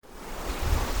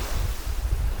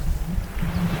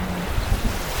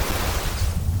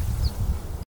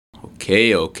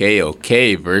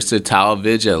Okay. Versatile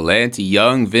Vigilante,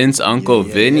 Young Vince, Uncle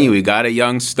Vinny. We got a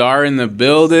young star in the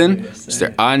building.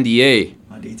 Mr. Andier.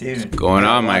 What's going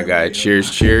on, my guy?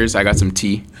 Cheers. I got some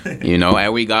tea,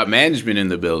 and we got management in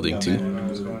the building, too.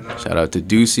 Shout out to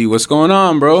Deucey. What's going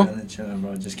on, bro? Chilling,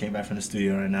 bro. Just came back from the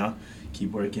studio right now.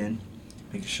 Keep working.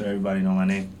 Making sure everybody know my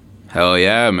name. Hell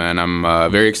yeah, man.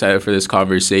 I'm very excited for this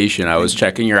conversation. I was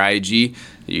checking your IG.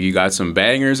 You got some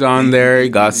bangers on there. You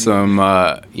got some,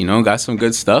 got some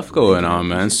good stuff going on,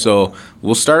 man. So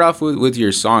we'll start off with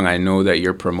your song. I know that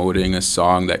you're promoting a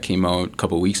song that came out a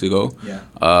couple weeks ago. Yeah.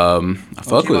 I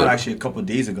fuck with it. Actually, a couple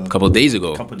days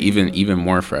ago. Even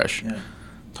more fresh. Yeah.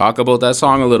 Talk about that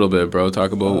song a little bit, bro.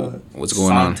 Talk about what's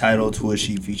going on. Song titled "To a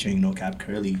Sheep" featuring No Cap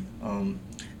Curly.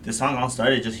 This song all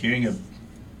started just hearing a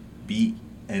beat.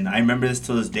 And I remember this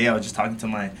till this day. I was just talking to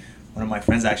one of my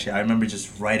friends, actually. I remember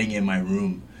just writing it in my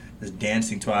room, just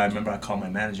dancing to it. I remember I called my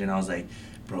manager, and I was like,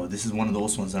 bro, this is one of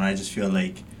those ones, and I just feel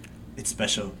like it's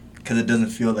special because it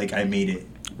doesn't feel like I made it.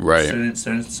 Right.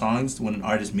 Certain songs, when an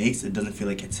artist makes, it doesn't feel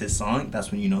like it's his song.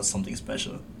 That's when you know something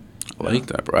special. I like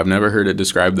that, bro. I've never heard it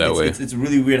described that way. It's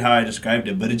really weird how I described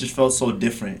it, but it just felt so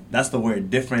different. That's the word,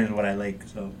 different in what I like,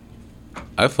 so...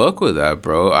 I fuck with that,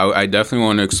 bro. I definitely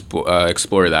want to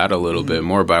explore that a little bit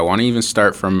more, but I want to even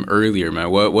start from earlier, man.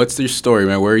 What's your story,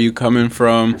 man? Where are you coming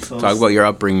from? So talk about your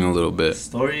upbringing a little bit.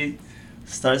 Story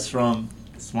starts from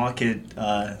small kid,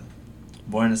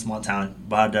 born in a small town,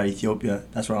 Bahar Dar, Ethiopia.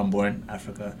 That's where I'm born,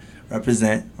 Africa.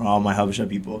 Represent for all my Habesha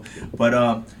people. But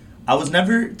I was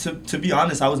never, to be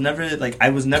honest, I was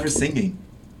never singing.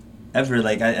 Ever.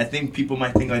 I think people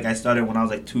might think I started when I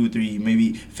was 2, 3,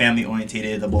 maybe family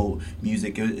orientated about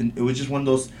music. It was just one of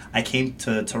those. I came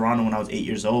to Toronto when I was 8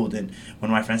 years old, and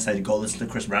when my friends said, go listen to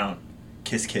Chris Brown,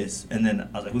 Kiss, and then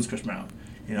I was like, who's Chris Brown?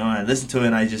 And I listened to it,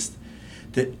 and I just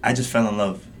fell in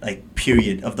love,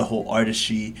 period, of the whole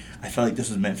artistry. I felt like this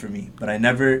was meant for me. But I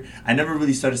never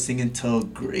really started singing till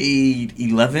grade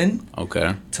 11.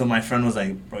 Okay. Till my friend was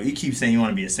like, bro, you keep saying you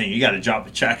want to be a singer. You got to drop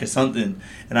a track or something.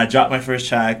 And I dropped my first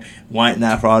track, White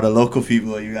Nap, for all the local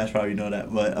people. You guys probably know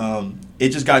that. But it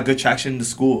just got good traction in the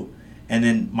school. And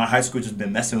then my high school just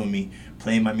been messing with me,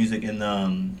 playing my music in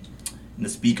the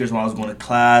speakers while I was going to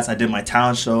class. I did my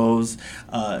talent shows.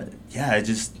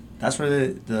 That's where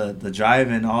the drive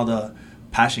and all the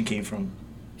passion came from.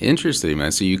 Interesting,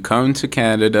 man. So you come to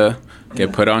Canada,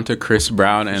 get put onto Chris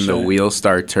Brown, and the wheels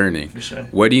start turning. For sure.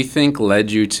 What do you think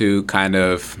led you to kind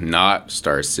of not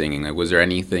start singing? Was there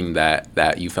anything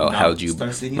that you felt held you?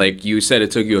 Start singing? You said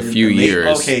it took you a few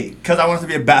years. Okay, because I wanted to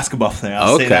be a basketball player.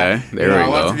 I'll say that. There we go. I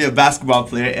wanted to be a basketball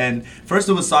player, and first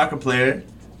it was soccer player,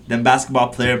 then basketball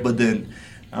player, but then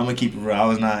I'm gonna keep it real. I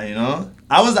was not,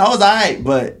 I was alright,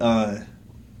 but.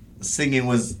 Singing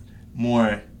was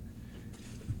more,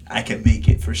 I can make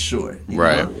it for sure.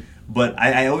 Right. Know? But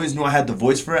I always knew I had the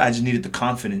voice for it. I just needed the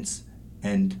confidence.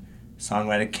 And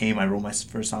songwriter came. I wrote my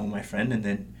first song with my friend, and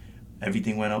then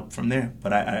everything went up from there.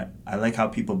 But I like how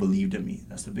people believed in me.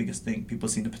 That's the biggest thing. People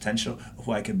see the potential of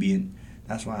who I could be, and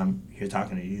that's why I'm here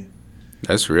talking to you.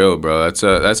 That's real, bro. That's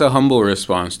a humble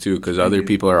response too, because other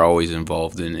people are always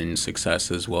involved in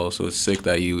success as well. So it's sick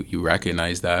that you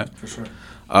recognize that. For sure.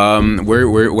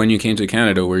 Where when you came to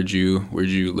Canada, where'd you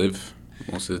live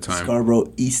most of the time?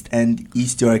 Scarborough, East End,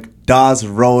 East York, Dawes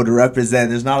Road represent.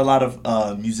 There's not a lot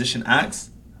of musician acts,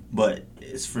 but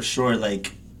it's for sure I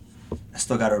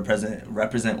still gotta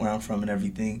represent where I'm from and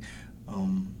everything.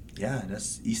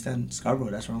 That's East End,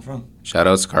 Scarborough. That's where I'm from. Shout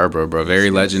out Scarborough, bro.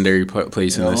 Very legendary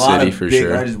place in the city for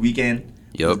sure. A lot of big artists. Weekend.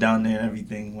 Yep. Was down there and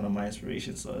everything. One of my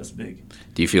inspirations, so that's big.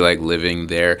 Do you feel like living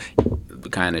there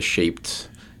kind of shaped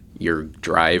your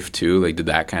drive too? Did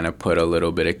that kind of put a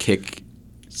little bit of kick?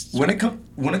 When it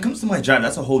comes to my drive,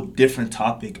 that's a whole different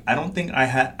topic. I don't think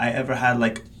I ever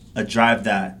had a drive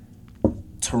that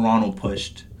Toronto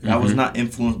pushed. I was not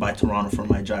influenced by Toronto for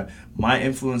my drive. My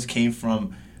influence came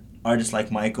from artists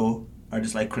like Michael,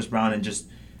 artists like Chris Brown, and just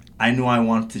I knew I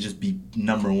wanted to just be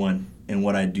number one in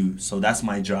what I do. So that's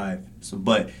my drive.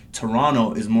 But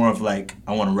Toronto is more of I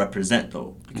want to represent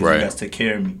though, because you guys took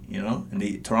care of me,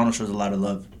 and Toronto shows a lot of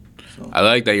love. So. I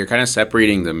like that you're kind of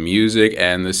separating the music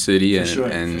and the city,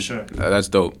 for sure. That's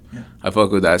dope. Yeah. I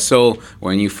fuck with that. So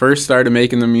when you first started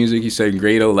making the music, you said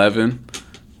grade 11.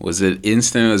 Was it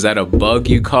instant? Was that a bug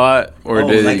you caught, or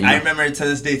did it? I remember to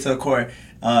this day to the core.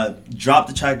 Dropped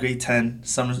the track grade 10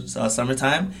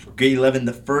 summertime. Grade 11,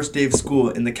 the first day of school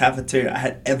in the cafeteria, I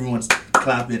had everyone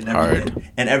clapping and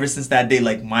everything. And ever since that day,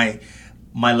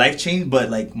 my life changed, but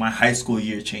my high school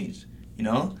year changed.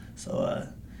 So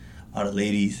all the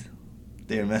ladies.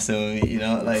 they were messing with me, you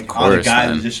know? Like, course, all the guys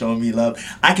man. were just showing me love.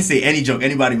 I could say any joke,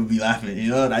 anybody would be laughing, you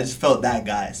know? And I just felt that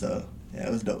guy, so, yeah,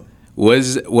 it was dope.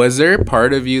 Was there a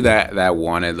part of you that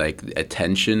wanted like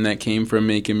attention that came from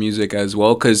making music as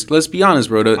well? Because let's be honest,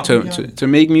 bro. To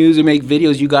make music, make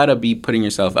videos, you gotta be putting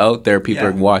yourself out there.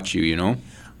 People watch you, you know.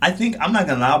 I think I'm not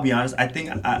gonna lie. I'll be honest. I think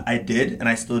I did, and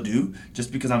I still do,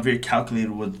 just because I'm very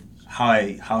calculated with how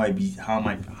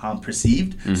I'm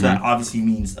perceived. Mm-hmm. So that obviously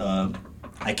means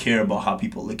I care about how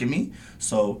people look at me.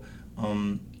 So.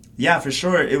 Yeah, for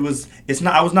sure. I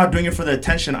was not doing it for the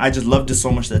attention. I just loved it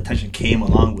so much. The attention came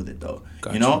along with it, though.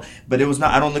 Gotcha. You know. But it was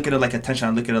not. I don't look at it like attention.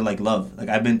 I look at it like love. Like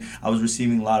I was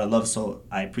receiving a lot of love, so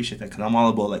I appreciate that because I'm all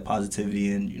about like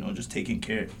positivity and just taking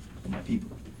care of my people.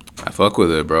 I fuck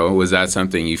with it, bro. Was that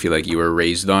something you feel like you were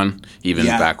raised on, even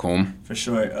back home? For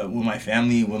sure. With my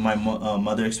family, with my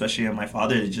mother, especially, and my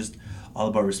father, it's just all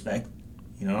about respect.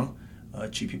 You know,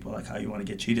 treat people like how you want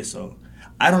to get treated. So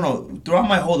I don't know. Throughout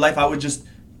my whole life, I would just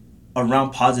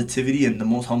around positivity, and the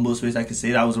most humblest ways I could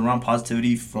say that I was around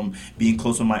positivity from being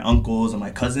close with my uncles and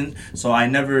my cousins. So I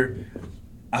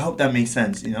hope that makes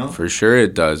sense, you know? For sure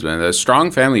it does, man. The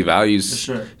strong family values, for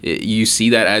sure. You see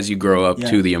that as you grow up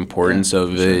too, the importance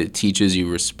of it. Sure. It teaches you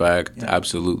respect. Yeah.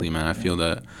 Absolutely, man. I feel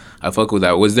that. I fuck with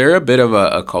that. Was there a bit of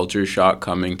a culture shock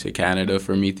coming to Canada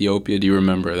from Ethiopia? Do you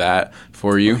remember that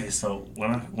for you? Okay, so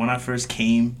when I first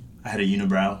came, I had a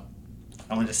unibrow.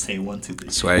 I'm going to just say 1, 2, 3.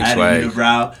 Swag. A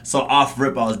unibrow. So off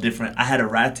rip, I was different. I had a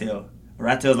rat tail. A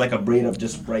rat tail is like a braid up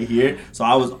just right here. So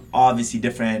I was obviously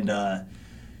different.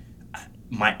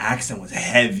 My accent was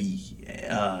heavy.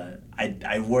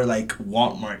 I wore like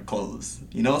Walmart clothes,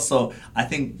 you know? So I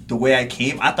think the way I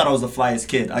came, I thought I was the flyest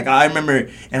kid. Like I remember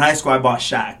in high school, I bought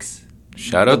Shaqs.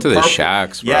 Shout out to the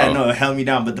Shaqs, bro. Yeah, no, it held me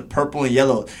down. But the purple and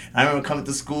yellow. I remember coming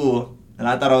to school. And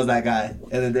I thought I was that guy.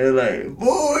 And then they're like,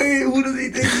 boy, who does he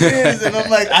think he is? And I'm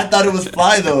like, I thought it was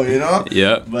fly, though, you know?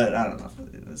 Yeah. But I don't know.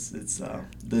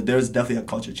 There's definitely a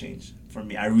culture change for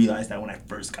me. I realized that when I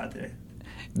first got there.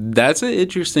 That's an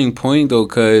interesting point, though,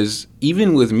 because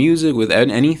even with music, with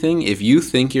anything, if you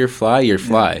think you're fly, you're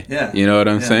fly. Yeah. You know what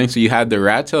I'm saying? So you had the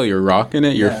rat tail, you're rocking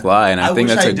it, you're fly. And I think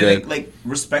that's a good... like,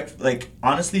 respect, like,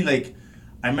 honestly, like,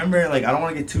 I remember, like, I don't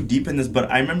want to get too deep in this,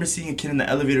 but I remember seeing a kid in the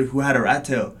elevator who had a rat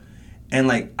tail. And,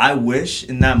 like, I wish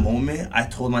in that moment I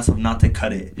told myself not to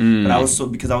cut it. But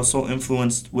because I was so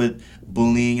influenced with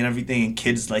bullying and everything and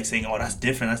kids, like, saying, oh, that's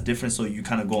different. So you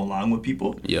kind of go along with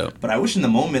people. Yeah. But I wish in the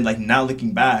moment, like, now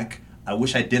looking back, I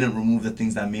wish I didn't remove the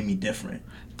things that made me different.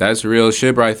 That's real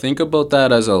shit, bro. I think about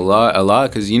that as a lot,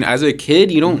 because, you know, as a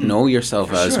kid, you don't know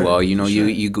yourself as well. You know,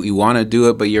 you want to do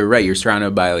it, but you're right. You're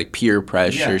surrounded by, like, peer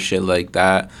pressure, shit like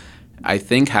that. I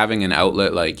think having an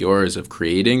outlet like yours of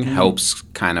creating helps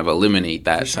kind of eliminate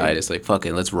that side. It's like, fuck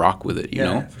it, let's rock with it, you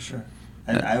know? Yeah, for sure.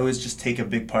 I always just take a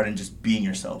big part in just being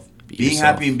yourself. Being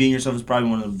happy and being yourself is probably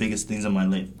one of the biggest things in my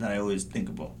life that I always think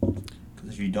about.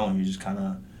 Because if you don't, you're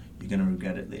going to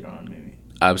regret it later on, maybe.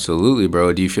 Absolutely,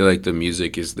 bro. Do you feel like the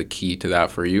music is the key to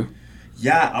that for you?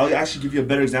 Yeah, I'll actually give you a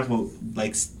better example,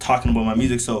 like talking about my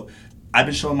music. So I've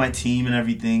been showing my team and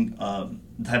everything,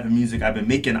 the type of music I've been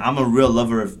making. I'm a real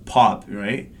lover of pop,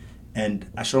 right? And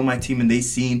I showed my team and they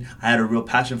seen I had a real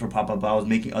passion for pop, but I was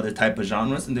making other type of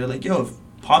genres. And they're like, yo, if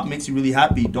pop makes you really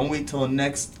happy, don't wait till the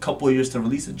next couple of years to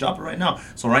release it. Drop it right now.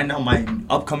 So right now, my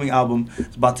upcoming album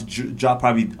is about to drop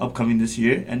probably upcoming this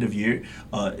year, end of year.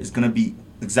 It's going to be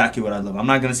exactly what I love. I'm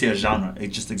not going to say a genre.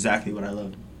 It's just exactly what I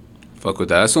love. Fuck with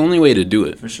that. That's the only way to do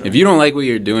it. For sure. If you don't like what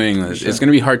you're doing, it's going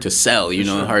to be hard to sell, you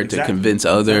know, hard to convince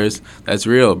others. That's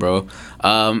real, bro.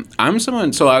 I'm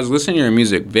someone, so I was listening to your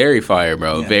music, very fire,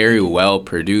 bro. Yeah. Very well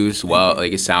produced,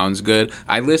 like it sounds good.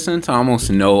 I listen to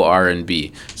almost no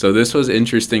R&B. So this was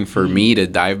interesting for me to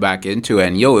dive back into.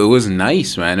 And yo, it was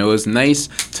nice, man. It was nice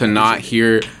to not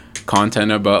hear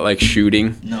content about like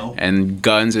shooting and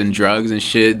guns and drugs and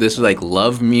shit. This was like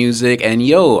love music. And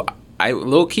yo,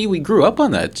 low-key, we grew up on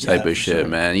that type of shit,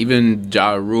 man. Even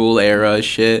Ja Rule era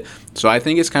shit. So I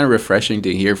think it's kind of refreshing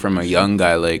to hear from a young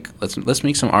guy, like, let's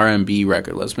make some R&B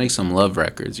record. Let's make some love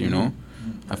records, you know?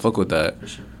 I fuck with that. For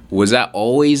sure. Was that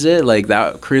always it? Like,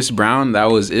 that Chris Brown, that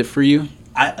was it for you?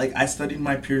 I studied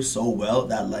my peers so well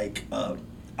that, like,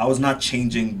 I was not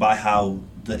changing by how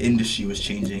the industry was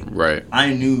changing. Right.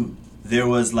 I knew there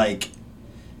was, like...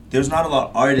 There's not a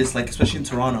lot of artists, like, especially in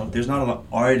Toronto, there's not a lot of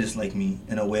artists like me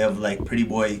in a way of, like, Pretty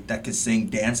Boy that could sing,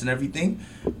 dance, and everything.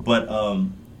 But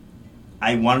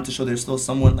I wanted to show there's still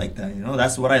someone like that, you know?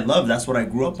 That's what I love. That's what I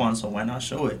grew up on, so why not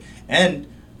show it?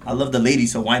 And I love the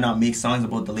ladies, so why not make songs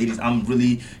about the ladies? I'm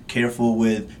really careful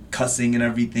with cussing and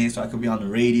everything, so I could be on the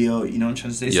radio, you know what I'm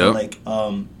trying to say? Yep. So, like,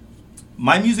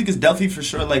 my music is definitely for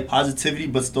sure like positivity,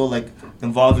 but still like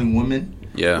involving women.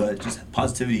 Yeah. But just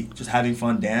positivity, just having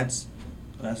fun, dance.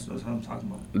 That's what I'm talking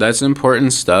about. That's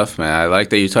important stuff, man. I like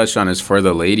that you touched on is for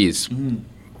the ladies.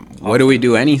 What do we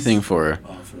do anything for?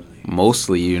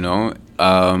 Mostly, you know.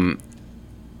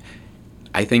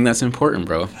 I think that's important,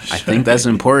 bro. I think that's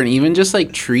important. Even just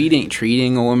like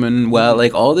treating a woman well,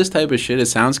 like all this type of shit. It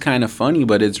sounds kind of funny,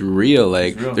 but it's real.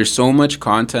 Like there's so much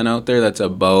content out there that's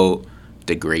about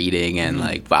degrading and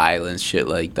like violence, shit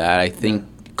like that. I think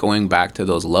going back to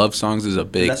those love songs is a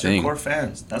big that's thing. That's your core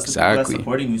fans. That's the exactly. people that's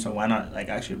supporting you. So why not like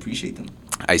actually appreciate them?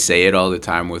 I say it all the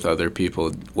time with other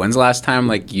people. When's the last time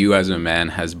like you as a man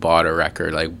has bought a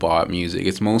record, like bought music?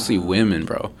 It's mostly women,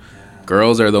 bro.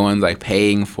 Girls are the ones like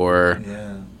paying for. Yeah.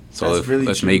 So really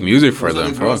let's make music for them.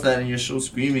 Those are the girls that in your show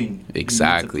screaming.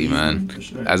 Exactly, man.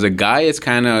 Sure. As a guy, it's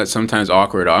kind of sometimes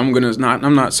awkward. I'm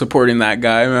not supporting that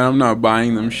guy, man. I'm not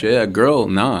buying them shit. A girl,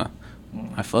 nah.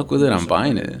 I fuck with it. I'm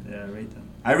buying it. Yeah, I rate them.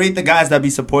 I rate the guys that be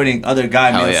supporting other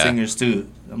male singers too.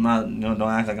 I'm not. No, don't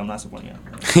act like I'm not supporting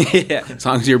it. Yeah. As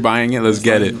long as you're buying it, let's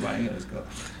get it. Let's go.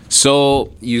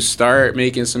 So you start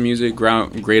making some music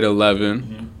grade 11.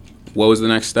 Mm-hmm. What was the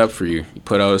next step for you? You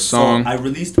put out a song. So I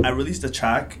released a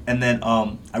track, and then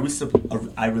I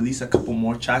released a couple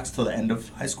more tracks till the end of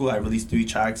high school. I released 3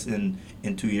 tracks in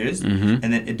 2 years, and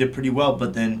then it did pretty well.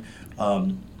 But then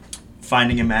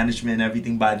finding a management and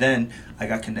everything. By then, I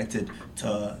got connected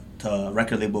to a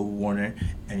record label Warner,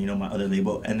 and my other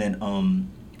label, and then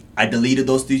I deleted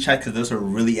those 3 tracks because those were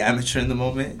really amateur in the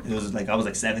moment. It was like I was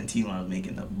like 17 when I was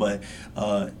making them, but.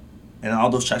 And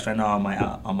all those tracks right now on my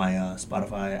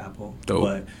Spotify, Apple. Dope.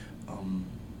 But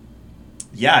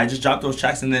I just dropped those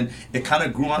tracks, and then it kind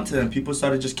of grew onto them. People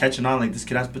started just catching on. Like, this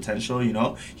kid has potential.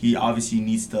 He obviously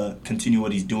needs to continue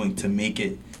what he's doing to make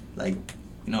it like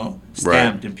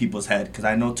stamped in people's head. Because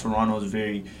I know Toronto is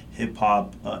very hip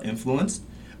hop influenced,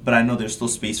 but I know there's still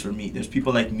space for me. There's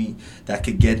people like me that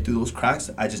could get through those cracks.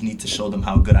 I just need to show them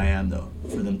how good I am, though,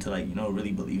 for them to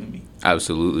really believe in me.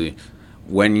 Absolutely.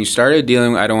 When you started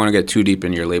dealing, I don't want to get too deep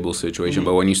in your label situation,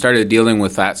 but when you started dealing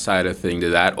with that side of thing,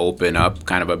 did that open up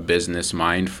kind of a business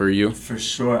mind for you? For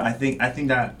sure. I think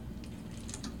that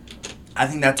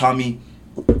taught me.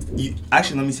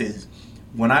 Actually, let me say this.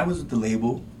 When I was with the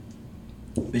label,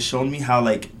 it showed me how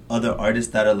like other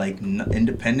artists that are like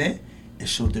independent, it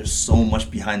showed there's so much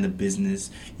behind the business.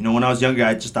 When I was younger,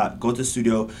 I just thought, go to the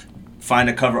studio, find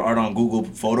a cover art on Google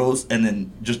Photos, and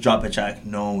then just drop a track.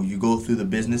 No, you go through the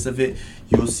business of it,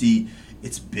 you'll see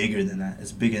it's bigger than that.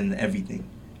 It's bigger than everything.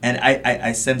 And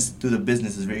I sense through the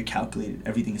business is very calculated.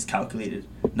 Everything is calculated.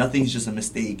 Nothing's just a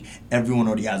mistake. Everyone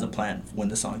already has a plan when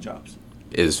the song drops.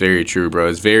 It's very true, bro.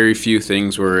 It's very few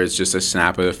things where it's just a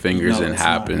snap of the fingers and it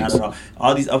happens. Not at all.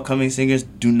 All these upcoming singers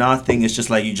do not think it's just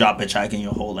like you drop a track and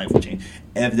your whole life will change.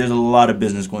 And there's a lot of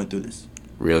business going through this.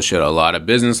 Real shit. A lot of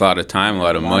business, a lot of time, a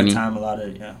lot of money.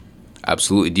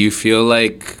 Absolutely. Do you feel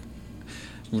like...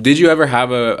 Did you ever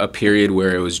have a period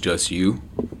where it was just you?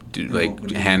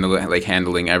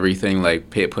 Handling everything, like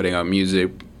putting out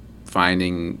music,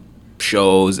 finding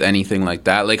shows, anything like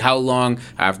that? Like, how long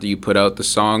after you put out the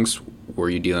songs were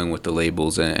you dealing with the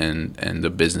labels and the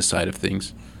business side of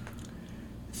things?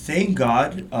 Thank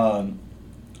God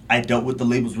I dealt with the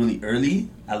labels really early,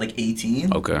 at like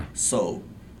 18. Okay. So...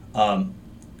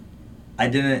 I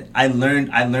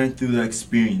learned through the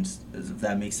experience, if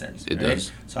that makes sense. It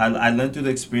does. So I learned through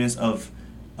the experience of,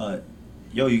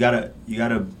 you gotta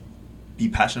be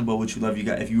passionate about what you love.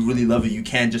 If you really love it, you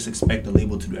can't just expect the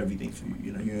label to do everything for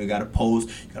you. You gotta post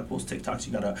TikToks,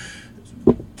 you gotta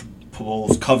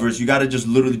post covers, you gotta just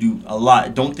literally do a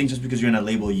lot. Don't think just because you're in a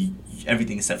label,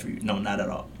 everything is set for you. No, not at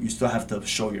all. You still have to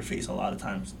show your face a lot of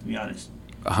times, to be honest.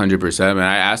 100%, man.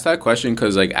 I asked that question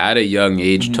because, like, at a young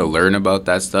age, to learn about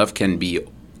that stuff can be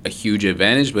a huge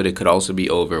advantage, but it could also be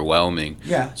overwhelming.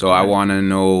 Yeah. So I want to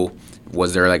know,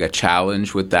 was there like a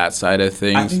challenge with that side of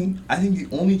things? I think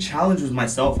the only challenge was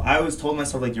myself. I always told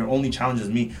myself like your only challenge is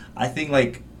me. I think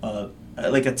like a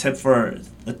tip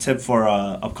for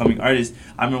upcoming artists.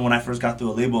 I remember when I first got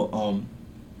through a label.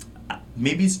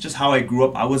 Maybe it's just how I grew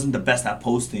up. I wasn't the best at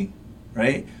posting,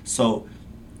 right? So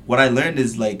what I learned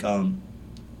is like.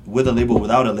 With a label,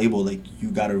 without a label, like you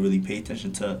gotta really pay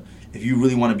attention to. If you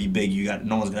really want to be big,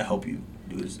 no one's gonna help you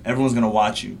do this. Everyone's gonna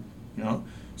watch you,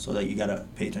 so that you gotta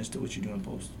pay attention to what you do in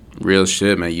post. Real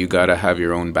shit, man. You gotta have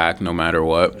your own back no matter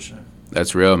what. For sure.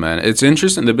 That's real, man. It's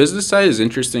interesting. The business side is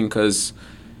interesting because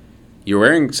you're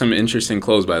wearing some interesting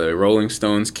clothes, by the way. Rolling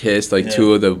Stones, Kiss, like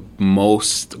two of the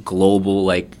most global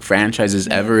like franchises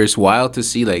ever. It's wild to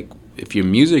see like. if your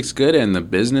music's good and the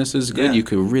business is good, you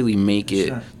could really make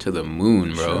it to the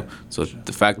moon, bro. So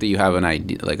the fact that you have an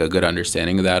idea, like a good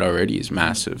understanding of that already, is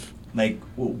massive. Like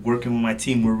working with my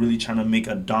team, we're really trying to make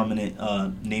a dominant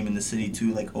name in the city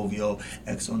too, like OVO,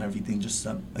 EXO, and everything. Just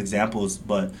some examples,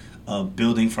 but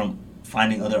building from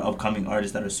finding other upcoming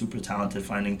artists that are super talented,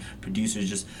 finding producers,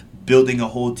 just building a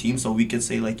whole team so we could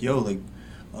say like, yo, like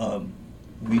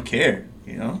we care,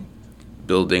 you know.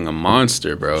 Building a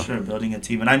monster, bro. Sure, building a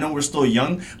team. And I know we're still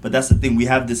young, but that's the thing. We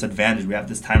have this advantage. We have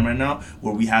this time right now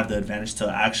where we have the advantage to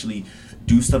actually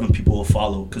do stuff and people will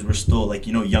follow because we're still, like,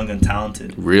 you know, young and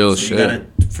talented. Real so shit. You gotta,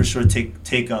 for sure,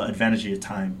 take advantage of your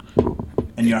time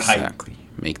and your height. Exactly.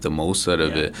 Make the most out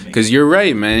of it. Because you're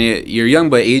right, man. You're young,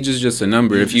 but age is just a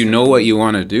number. If you know what you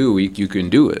want to do, you can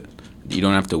do it. You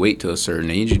don't have to wait till a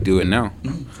certain age. You do it now.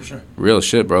 For sure. Real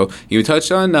shit, bro. You touched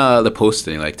on the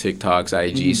posting, like TikToks,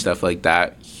 IG, stuff like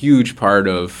that. Huge part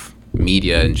of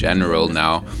media in general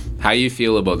now. How you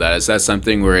feel about that? Is that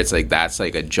something where it's like, that's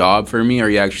like a job for me, or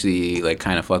you actually like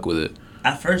kind of fuck with it?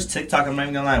 At first, TikTok, I'm not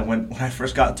even gonna lie, when I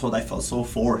first got told, I felt so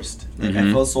forced. Like,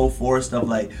 I felt so forced of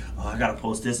like, oh, I gotta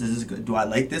post this. Is this good? Do I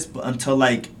like this? But until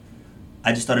like,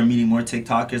 I just started meeting more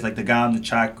TikTokers. Like the guy on the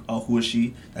track, Who Is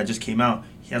She, that just came out.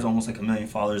 He has almost like 1 million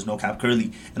followers, no cap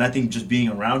Curly. And I think just being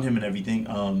around him and everything,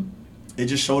 it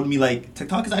just showed me like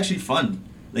TikTok is actually fun.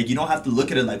 Like you don't have to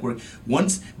look at it like work.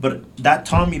 But that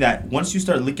taught me that once you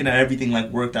start looking at everything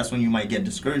like work, that's when you might get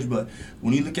discouraged. But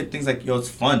when you look at things like, yo, it's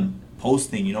fun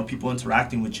posting, you know, people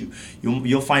interacting with you,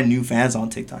 you'll find new fans on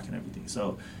TikTok and everything.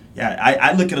 So yeah,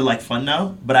 I look at it like fun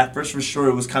now. But at first, for sure,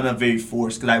 it was kind of very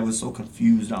forced because I was so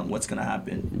confused on what's gonna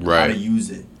happen, how to use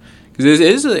it. Because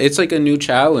it's like a new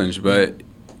challenge, but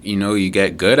you know, you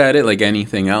get good at it like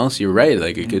anything else. You're right,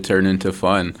 like it could turn into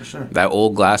fun. For sure. That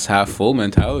old glass half full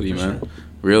mentality, man. Sure.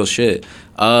 Real shit.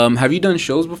 Have you done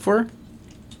shows before?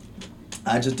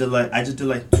 I just did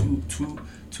like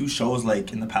two shows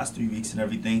like in the past 3 weeks and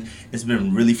everything. It's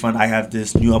been really fun. I have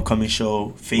this new upcoming show,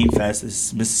 Fame Fest.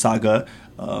 It's Mississauga,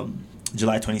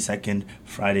 July 22nd,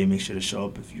 Friday. Make sure to show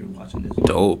up if you're watching this.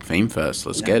 Dope. Fame Fest.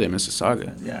 Let's get it,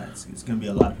 Mississauga. Yeah, it's going to be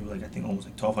a lot of people. Like I think almost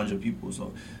like 1,200 people.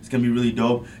 So it's going to be really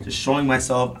dope. Just showing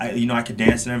myself. I could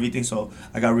dance and everything. So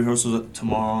I got rehearsals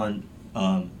tomorrow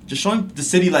and just showing the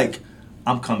city like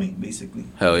I'm coming, basically.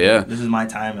 Hell yeah. This is my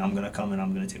time, and I'm going to come, and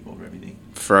I'm going to take over everything.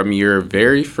 From your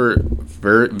very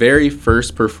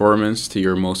first performance to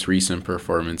your most recent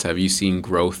performance, have you seen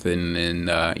growth in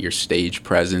your stage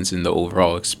presence in the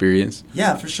overall experience?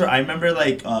 Yeah, for sure. I remember,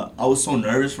 like, I was so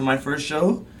nervous for my first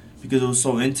show because it was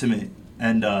so intimate.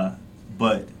 And,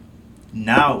 but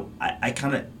now I'm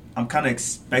kind of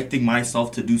expecting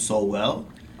myself to do so well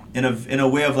in a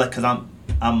way of, like, because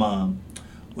I'm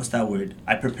what's that word?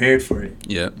 I prepared for it.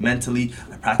 Yeah. Mentally,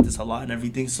 I practice a lot and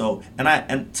everything. So,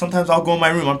 and sometimes I'll go in my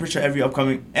room. I'm pretty sure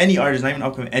any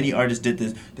artist did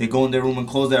this. They go in their room and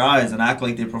close their eyes and act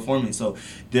like they're performing. So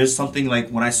there's something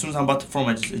like as soon as I'm about to perform,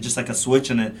 it's just like a switch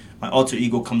and my alter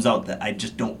ego comes out that I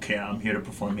just don't care. I'm here to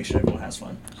perform, make sure everyone has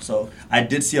fun. So I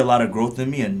did see a lot of growth in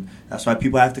me, and that's why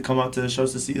people have to come out to the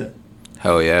shows to see that.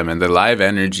 Hell yeah, man! The live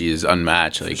energy is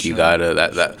unmatched. Like you gotta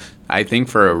that. I think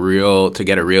to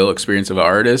get a real experience of an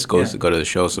artist, go to the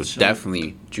show. So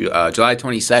definitely July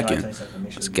 22nd.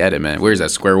 Let's get it, man. Where is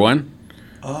that? Square One?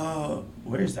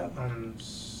 Where is that?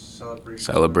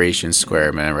 Celebration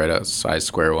Square, man. Right outside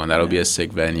Square One. That'll be a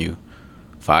sick venue.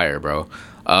 Fire, bro.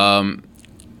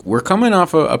 We're coming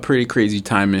off a pretty crazy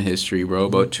time in history, bro.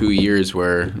 About 2 years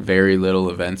where very little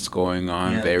events going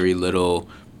on, very little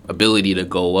ability to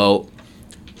go out.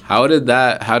 How did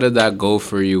that go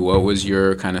for you? What was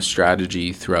your kind of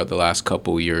strategy throughout the last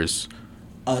couple years?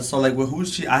 So like with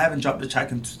Who's She, I haven't dropped a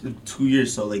track in 2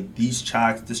 years. So like this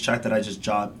track that I just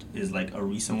dropped is like a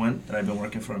recent one that I've been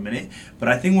working for a minute. But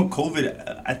I think with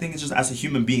COVID, I think it's just as a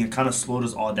human being, it kind of slowed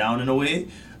us all down in a way.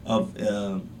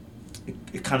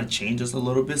 It kind of changed us a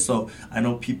little bit. So I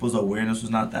know people's awareness was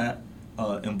not that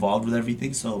involved with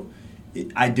everything. So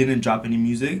I didn't drop any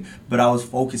music, but I was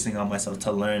focusing on myself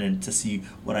to learn and to see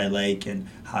what I like and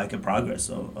how I can progress.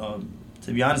 So,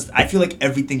 to be honest, I feel like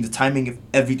the timing of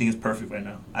everything is perfect right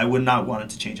now. I would not want it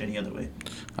to change any other way.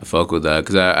 I fuck with that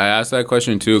because I asked that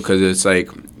question too because it's like,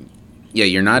 yeah,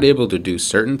 you're not able to do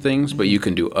certain things, but you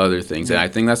can do other things. And I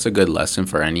think that's a good lesson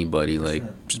for anybody. Like,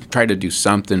 just try to do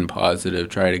something positive,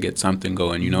 try to get something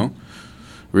going, you know?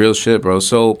 Real shit, bro.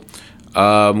 So,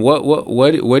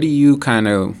 what do you kind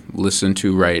of listen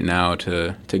to right now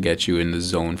to get you in the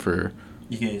zone for?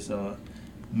 Okay, so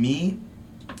me,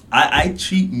 I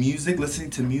treat listening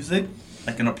to music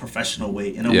like in a professional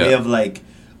way, in a way of like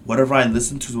whatever I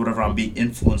listen to is whatever I'm being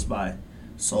influenced by.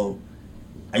 So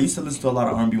I used to listen to a lot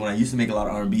of R&B when I used to make a lot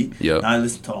of R&B. Yeah. Now I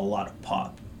listen to a lot of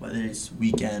pop. Whether it's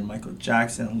Weeknd, Michael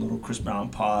Jackson, little Chris Brown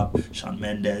pop, Shawn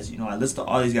Mendes. You know, I listen to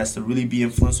all these guys to really be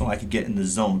influenced so I could get in the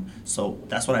zone. So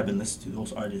that's what I've been listening to,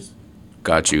 those artists.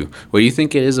 Got you. What do you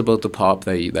think it is about the pop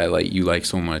that you like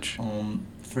so much?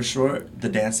 For sure, the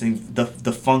dancing, the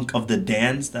funk of the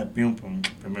dance, that boom, boom,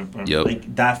 boom, boom, boom. Yep.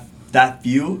 Like that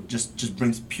feel just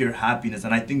brings pure happiness,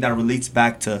 and I think that relates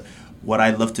back to what I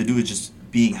love to do is just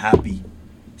being happy.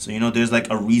 So, you know, there's like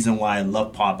a reason why I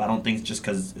love pop. I don't think it's just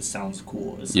because it sounds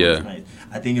cool. It sounds nice.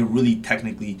 I think it really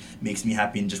technically makes me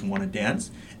happy and just want to dance.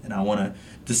 And I want to...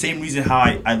 The same reason how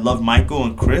I love Michael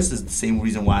and Chris is the same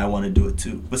reason why I want to do it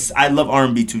too. But I love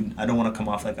R&B too. I don't want to come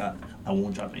off like I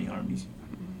won't drop any R&Bs.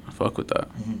 I fuck with that.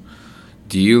 Mm-hmm.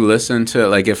 Do you listen to,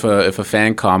 like, if a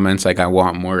fan comments, like, I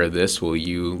want more of this, will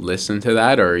you listen to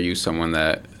that? Or are you someone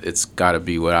that it's got to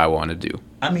be what I want to do?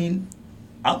 I mean...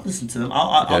 I'll listen to them.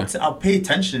 I'll pay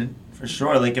attention for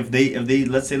sure. Like if they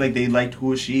let's say like they liked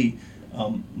Who Is She,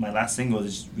 my last single,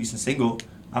 this recent single,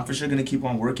 I'm for sure gonna keep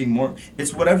on working more.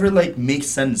 It's whatever like makes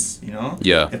sense, you know.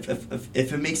 Yeah. If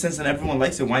it makes sense and everyone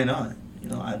likes it, why not? You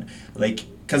know,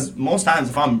 because most times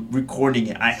if I'm recording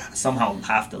it, I somehow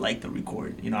have to like to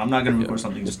record. You know, I'm not gonna record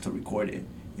something just to record it.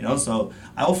 You know, so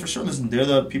I will for sure listen. They're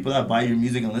the people that buy your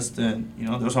music and listen. You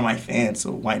know, those are my fans,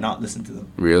 so why not listen to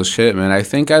them? Real shit, man. I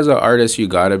think as an artist, you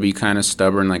gotta be kind of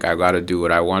stubborn. Like, I gotta do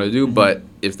what I want to do. Mm-hmm. But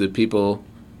if the people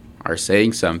are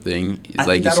saying something,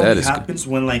 like you said, it happens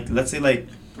when, like, let's say, like,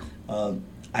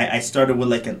 I started with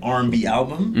like an R&B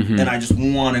album, mm-hmm. and I just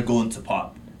want to go into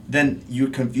pop. Then you're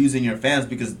confusing your fans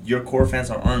because your core fans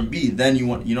are R&B. Then you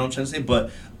know what I'm trying to say? But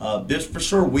there's for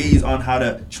sure ways on how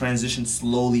to transition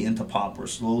slowly into pop or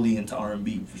slowly into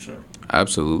R&B, for sure.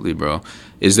 Absolutely, bro.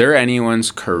 Is there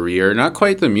anyone's career, not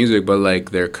quite the music, but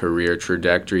like their career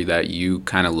trajectory that you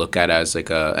kind of look at as like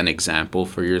an example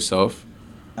for yourself?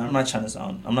 I'm not trying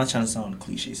to sound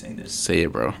cliche saying this. Say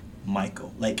it, bro.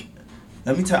 Michael. Like,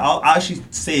 let me tell you, I'll actually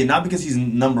say it, not because he's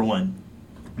number one.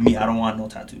 Me, I don't want no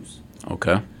tattoos.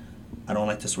 Okay. I don't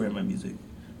like to swear in my music.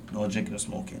 No drinking or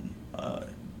smoking.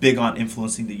 Big on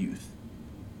influencing the youth.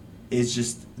 It's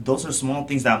just, those are small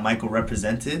things that Michael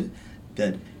represented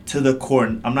that to the core.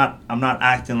 I'm not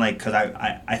acting like because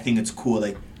I think it's cool.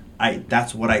 Like,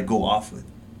 that's what I go off with.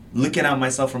 Looking at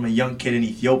myself from a young kid in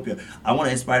Ethiopia, I want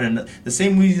to inspire the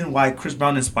same reason why Chris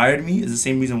Brown inspired me is the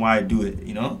same reason why I do it,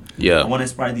 you know? Yeah. I want to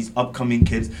inspire these upcoming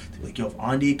kids to be like, yo, if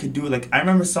Andy could do it. Like, I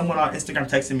remember someone on Instagram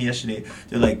texted me yesterday.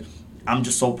 They're like, I'm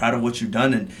just so proud of what you've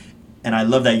done, and I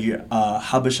love that you're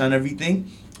Habesha and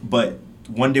everything, but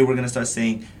one day we're going to start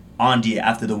saying Andy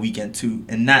after the weekend too,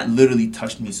 and that literally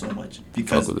touched me so much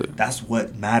because that's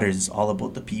what matters. It's all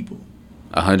about the people.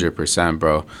 100%,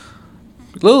 bro.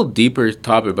 A little deeper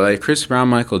topic, but like Chris Brown,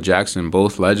 Michael Jackson,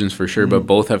 both legends for sure, mm-hmm. but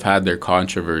both have had their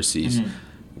controversies. Mm-hmm.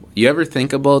 You ever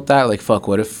think about that? Like, fuck,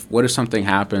 what if something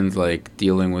happens, like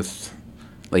dealing with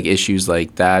like issues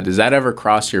like that? Does that ever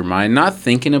cross your mind? Not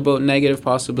thinking about negative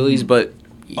possibilities,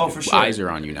 mm-hmm. but for sure. Eyes are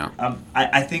on you now.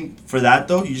 I think for that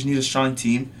though, you just need a strong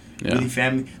team. Yeah. Really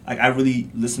family. Like, I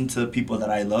really listen to people that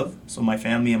I love, so my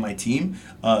family and my team.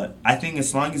 I think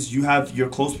as long as you have your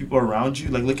close people around you,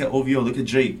 like look at OVO, look at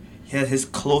Drake. He has his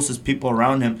closest people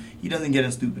around him. He doesn't get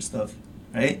in stupid stuff,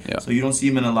 right? Yeah. So you don't see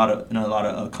him in a lot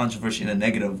of controversy in a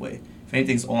negative way. If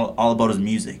anything, it's all about his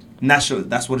music. And that's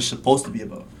what it's supposed to be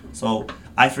about. So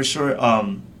I for sure,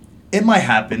 it might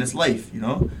happen. It's life, you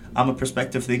know. I'm a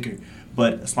perspective thinker,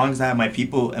 but as long as I have my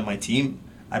people and my team,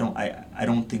 I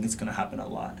don't think it's gonna happen a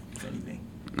lot, if anything.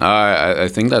 I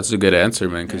think that's a good answer,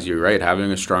 man, because you're right.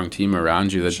 Having a strong team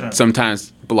around you that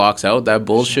sometimes blocks out that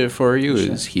bullshit for you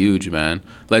is huge, man.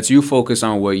 Lets you focus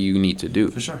on what you need to do.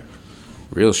 For sure.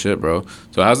 Real shit, bro.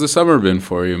 So how's the summer been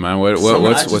for you, man? What's the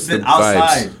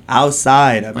vibes?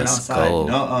 Outside. I've been Let's outside.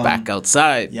 go. Back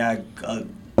outside. Yeah,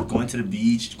 going to the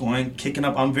beach, kicking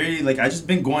up. I'm very, like, I just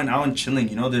been going out and chilling,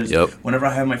 you know. Whenever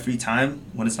I have my free time,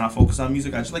 when it's not focused on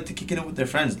music, I just like to kick it in with their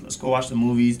friends. Let's go watch the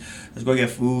movies. Let's go get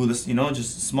food. Let's, you know,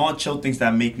 just small chill things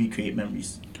that make me create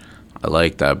memories. I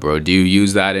like that, bro. Do you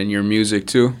use that in your music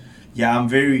too? Yeah, I'm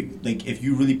very, like, if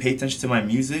you really pay attention to my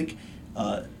music,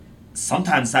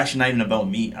 sometimes it's actually not even about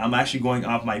me. I'm actually going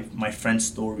off my friends'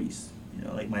 stories. You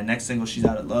know, like my next single, She's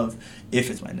Out of Love, if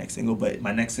it's my next single, but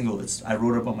my next single, I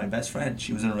wrote about my best friend.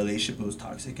 She was in a relationship, it was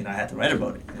toxic, and I had to write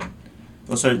about it.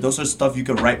 And those are stuff you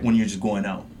could write when you're just going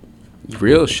out.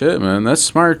 Real shit, man. That's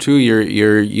smart too.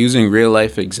 You're using real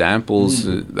life examples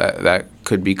that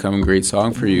could become a great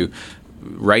song for you.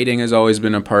 Writing has always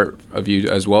been a part of you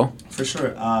as well. For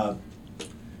sure.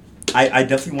 I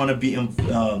definitely want to be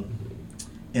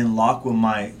in lock with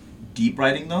my deep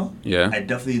writing though. Yeah. I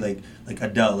definitely like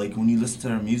Adele. Like when you listen to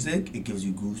her music, it gives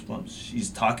you goosebumps. She's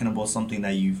talking about something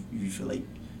that you feel like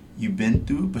you've been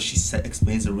through, but she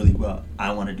explains it really well.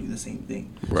 I want to do the same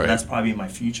thing. Right. So that's probably my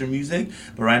future music.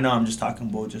 But right now, I'm just talking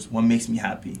about just what makes me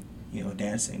happy. You know,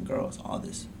 dancing, girls, all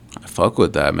this. I fuck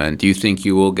with that, man. Do you think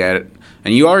you will get it?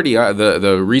 And you already are.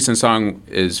 The recent song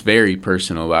is very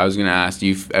personal, but I was going to ask, do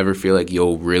you ever feel like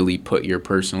you'll really put your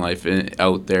personal life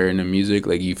out there in the music?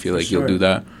 Like, you feel like you'll do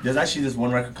that? There's actually this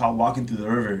one record called Walking Through the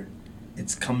River.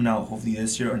 It's coming out hopefully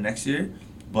this year or next year.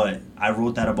 But I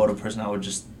wrote that about a person I was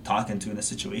just talking to in a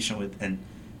situation with. And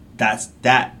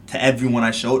that, to everyone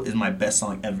I showed, is my best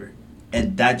song ever.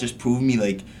 And that just proved me,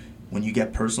 like, when you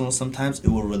get personal sometimes, it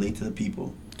will relate to the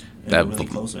people. That really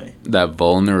close way. That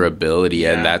vulnerability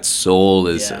and that soul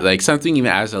is like something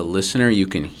even as a listener you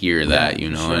can hear that, you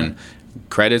know. Sure. And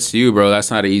credits to you, bro. That's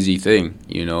not an easy thing,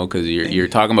 you know, because you're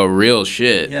talking about real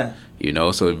shit. Yeah. You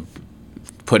know, so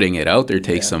putting it out there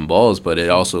takes some balls, but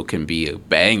it also can be a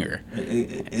banger.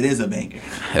 It is a banger.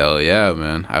 Hell yeah,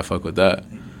 man. I fuck with that.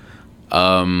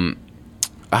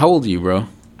 How old are you, bro?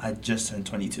 I just turned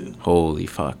 22. Holy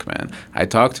fuck, man! I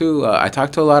talked to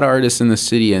a lot of artists in the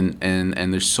city, and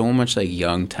there's so much like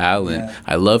young talent. Yeah.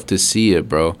 I love to see it,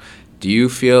 bro. Do you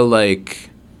feel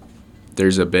like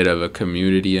there's a bit of a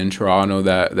community in Toronto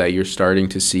that you're starting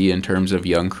to see in terms of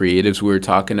young creatives? We were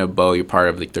talking about you're part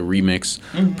of like the remix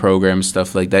program,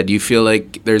 stuff like that. Do you feel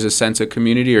like there's a sense of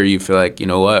community, or you feel like, you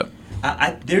know what?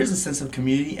 There's a sense of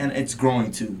community, and it's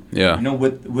growing too. Yeah. You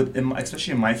know,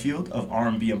 especially in my field of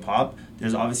R&B and pop,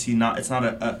 there's obviously it's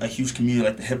not a huge community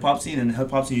like the hip hop scene. In the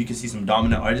hip hop scene, you can see some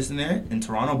dominant artists in there in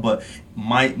Toronto, but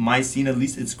my scene, at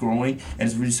least, it's growing and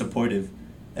it's really supportive.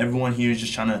 Everyone here is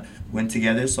just trying to win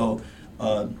together, so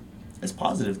it's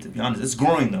positive, to be honest. It's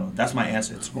growing though. That's my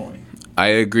answer. It's growing. I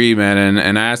agree, man,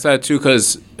 and I ask that too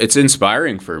because it's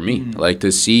inspiring for me. Like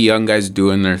to see young guys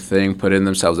doing their thing, putting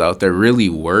themselves out there, really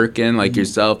working like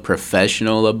yourself,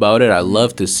 professional about it. I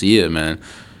love to see it, man.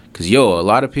 Because, a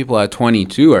lot of people at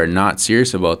 22 are not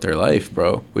serious about their life,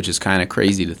 bro, which is kind of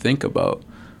crazy to think about.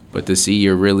 But to see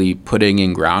you're really putting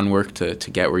in groundwork to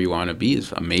get where you want to be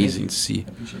is amazing to see.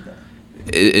 I appreciate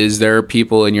that. Is there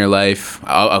people in your life,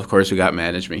 of course we got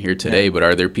management here today, but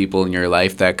are there people in your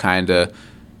life that kind of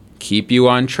keep you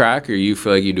on track, or you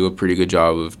feel like you do a pretty good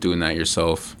job of doing that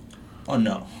yourself? Oh,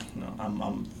 no,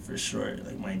 I'm for sure.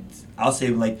 Like I'll say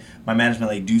like my management,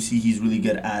 like Ducey, he's really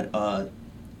good at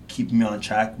keeping me on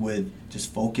track with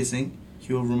just focusing.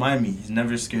 He'll remind me. He's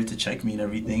never scared to check me and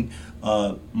everything.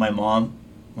 My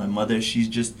mother, she's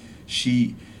just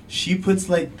she puts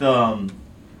like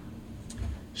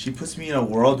she puts me in a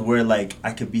world where like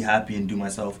I could be happy and do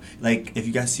myself. Like if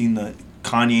you guys seen the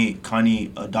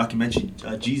Kanye documentary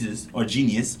Jesus or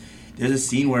Genius, there's a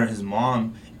scene where his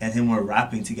mom and him were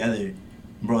rapping together.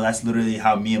 Bro, that's literally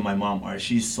how me and my mom are.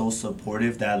 She's so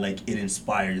supportive that like it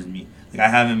inspires me. Like I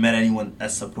haven't met anyone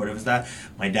as supportive as that.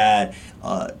 My dad,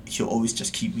 he'll always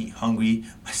just keep me hungry.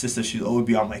 My sister, she'll always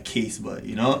be on my case, but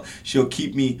she'll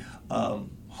keep me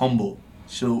humble.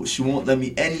 She won't let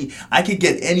me I could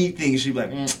get anything. She'd be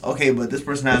like, okay, but this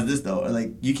person has this though. Or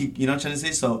like you know what I'm trying to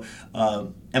say? So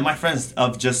and my friends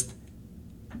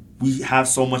we have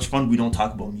so much fun, we don't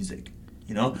talk about music.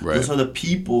 Right. Those are the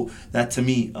people that to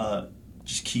me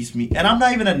just keeps me, and I'm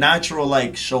not even a natural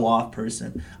like show off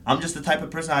person. I'm just the type of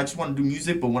person I just want to do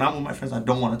music, but when I'm with my friends I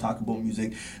don't want to talk about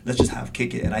music. Let's just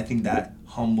kick it, and I think that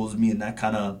humbles me and that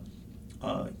kind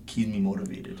of keeps me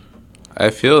motivated. I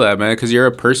feel that, man, because you're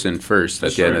a person first.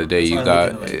 At the end of the day, you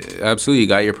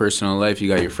got your personal life, you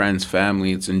got your friends,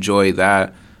 family. Let's enjoy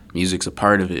that. Music's a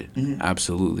part of it.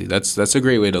 Absolutely, that's a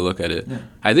great way to look at it.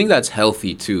 I think that's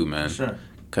healthy too, man. Sure.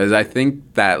 Because I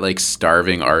think that, like,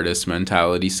 starving artist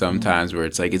mentality sometimes where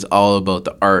it's, like, it's all about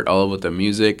the art, all about the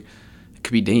music, it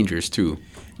could be dangerous, too.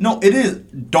 No, it is.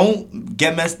 Don't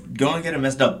get it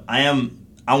messed up. I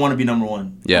want to be number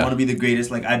one. Yeah. I want to be the greatest.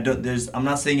 Like, I'm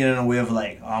not saying it in a way of,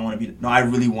 like, I want to be. No, I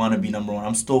really want to be number one.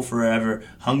 I'm still forever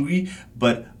hungry.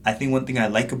 But I think one thing I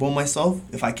like about myself,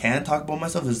 if I can talk about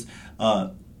myself, is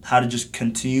how to just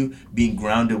continue being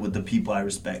grounded with the people I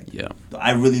respect. Yeah.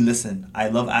 I really listen. I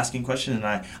love asking questions, and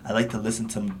I like to listen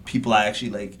to people I actually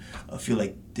like feel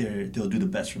like they'll do the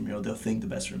best for me, or they'll think the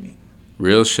best for me.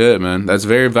 Real shit, man. That's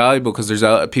very valuable because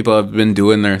there's people have been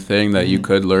doing their thing that you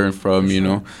could learn from,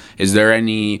 know. Is there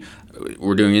any,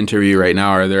 we're doing an interview right now,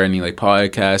 are there any like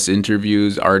podcasts,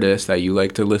 interviews, artists that you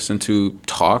like to listen to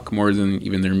talk more than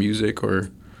even their music, or?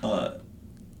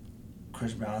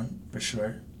 Chris Brown, for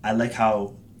sure. I like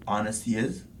how honest he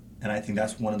is, and I think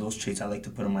that's one of those traits I like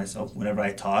to put on myself. Whenever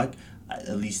I talk,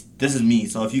 At least this is me.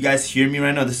 So if you guys hear me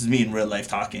right now, this is me in real life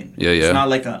talking. Yeah, yeah. It's not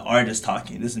like an artist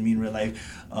talking. This is me in real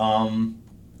life.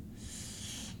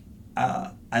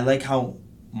 I like how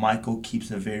Michael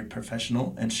keeps it very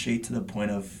professional and straight to the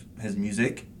point of his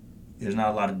music. There's not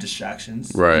a lot of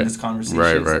distractions in this conversation.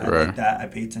 Right. Like that. I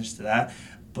pay attention to that.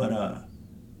 But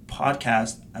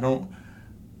podcast, I don't.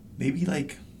 Maybe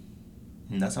like.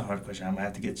 That's a hard question. I might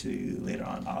have to get to you later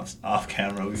on off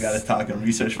camera. We got to talk and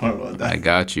research more about that. I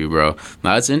got you, bro.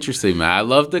 No, that's interesting, man. I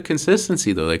love the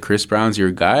consistency, though. Like, Chris Brown's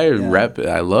your guy. Yeah. Rep.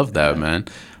 I love that, man.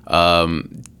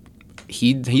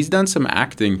 He's done some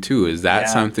acting, too. Is that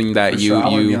something that you... I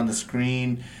want to be on the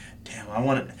screen. Damn, I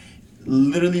want to...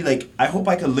 Literally, like, I hope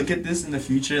I could look at this in the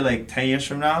future, like, 10 years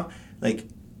from now. Like,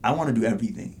 I want to do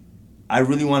everything. I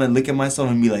really want to look at myself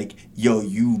and be like, yo,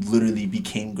 you literally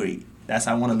became great. That's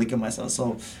how I want to look at myself.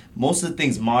 So most of the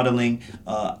things, modeling,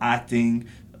 acting,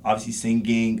 obviously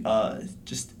singing,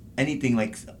 just anything,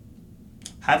 like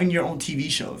having your own TV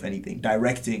show, if anything,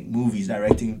 directing movies,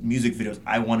 directing music videos.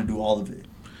 I want to do all of it.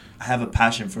 I have a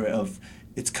passion for it.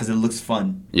 It's because it looks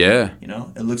fun. Yeah. You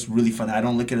know, it looks really fun. I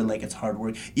don't look at it like it's hard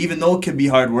work. Even though it could be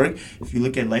hard work, if you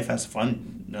look at life as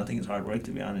fun, nothing is hard work,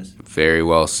 to be honest. Very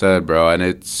well said, bro. And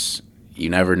it's... You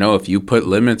never know. If you put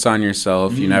limits on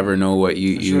yourself, you never know what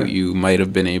you might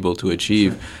have been able to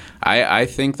achieve. Sure. I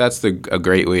think that's a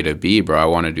great way to be, bro. I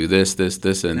want to do this,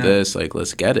 and this. Like,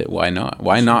 let's get it. Why not?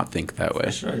 Why not think that way?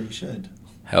 For sure, you should.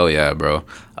 Hell yeah, bro.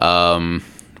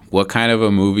 What kind of a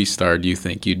movie star do you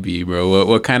think you'd be, bro?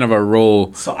 What kind of a role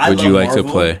would you like Marvel. to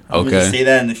play? I'm gonna say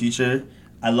that in the future.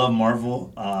 I love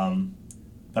Marvel,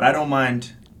 but I don't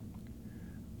mind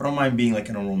being like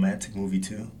in a romantic movie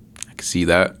too. See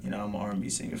that? You know, I'm an R&B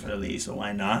singer for the ladies, so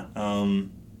why not? I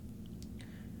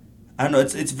don't know.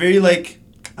 It's very like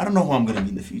I don't know who I'm gonna be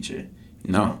in the future.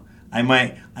 You know? I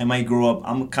might grow up.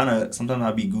 I'm kind of sometimes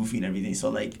I'll be goofy and everything.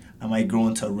 So like I might grow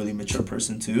into a really mature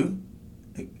person too.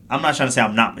 Like, I'm not trying to say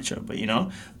I'm not mature, but you know,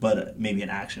 maybe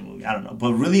an action movie. I don't know.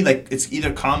 But really, like it's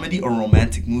either comedy or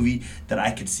romantic movie that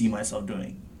I could see myself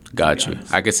doing. Got you.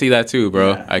 I could see that too,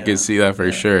 bro. I could see that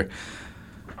for sure.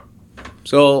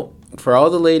 So. For all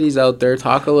the ladies out there,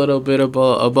 talk a little bit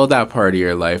about that part of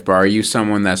your life, bro. Are you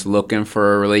someone that's looking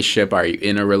for a relationship? Are you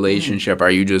in a relationship? Are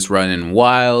you just running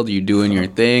wild? You doing your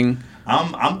thing?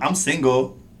 I'm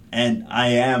single, and I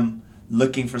am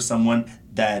looking for someone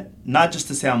that, not just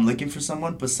to say I'm looking for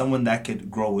someone, but someone that could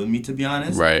grow with me, to be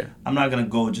honest. Right. I'm not going to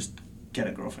go just get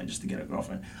a girlfriend just to get a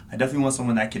girlfriend. I definitely want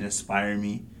someone that can inspire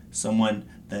me, someone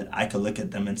that I could look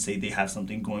at them and say they have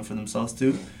something going for themselves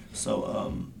too.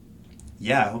 So,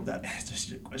 yeah, I hope that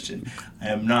answers your question. I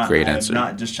am not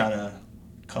just trying to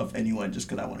cuff anyone just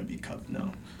because I want to be cuffed.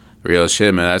 No. Real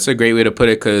shit, man. That's a great way to put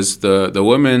it because the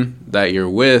woman that you're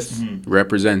with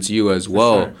represents you as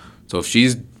well. Sure. So if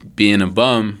she's being a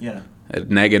bum,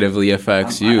 it negatively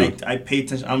affects you. I pay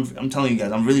attention. I'm telling you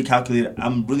guys, I'm really calculated.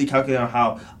 I'm really calculating on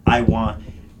how I want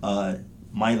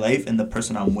my life and the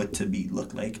person I'm with to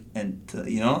look like, and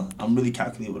I'm really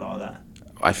calculated with all that.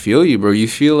 I feel you, bro. You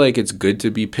feel like it's good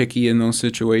to be picky in those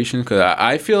situations? Because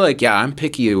I feel like, I'm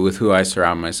picky with who I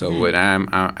surround myself with, and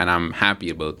I'm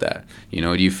happy about that. You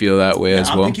know, do you feel that way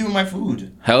as well? I'm picky with my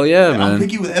food. Hell yeah, man. I'm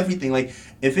picky with everything. Like,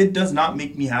 if it does not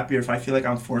make me happy or if I feel like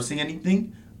I'm forcing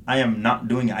anything, I am not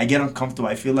doing it. I get uncomfortable.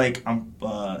 I feel like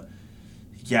I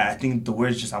think the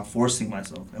word is just I'm forcing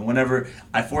myself. And whenever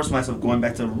I force myself, going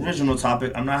back to the original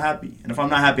topic, I'm not happy. And if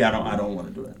I'm not happy, I don't want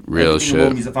to do it. Real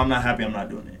shit. If I'm not happy, I'm not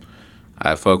doing it.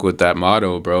 I fuck with that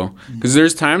motto, bro. Because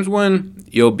there's times when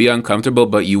you'll be uncomfortable,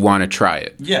 but you want to try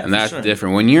it. Yeah, and that's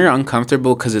different. When you're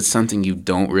uncomfortable because it's something you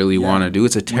don't really want to do,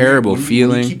 it's a terrible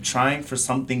feeling. When you keep trying for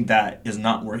something that is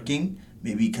not working,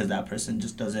 maybe because that person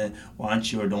just doesn't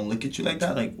want you or don't look at you like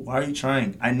that. Like, why are you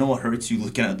trying? I know it hurts you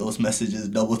looking at those messages,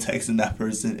 double texting that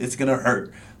person. It's going to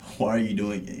hurt. Why are you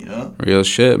doing it, you know? Real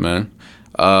shit, man.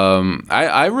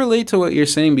 I relate to what you're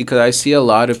saying because I see a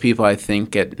lot of people I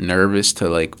think get nervous to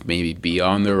like maybe be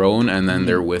on their own and then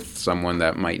they're with someone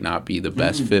that might not be the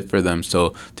best fit for them.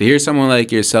 So to hear someone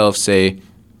like yourself say,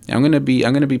 I'm gonna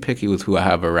be picky with who I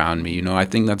have around me, you know, I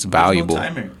think that's valuable.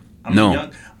 There's no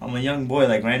timer. I'm a young boy.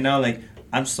 Like right now, like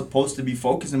I'm supposed to be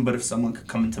focusing, but if someone could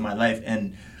come into my life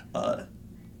and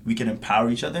we can empower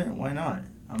each other, why not?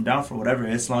 I'm down for whatever,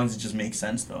 as long as it just makes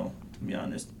sense though, to be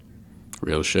honest.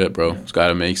 Real shit, bro. It's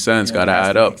gotta make sense. Gotta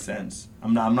add up. Make sense.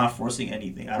 I'm not forcing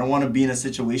anything. I don't want to be in a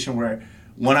situation where,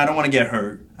 one, I don't want to get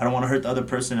hurt. I don't want to hurt the other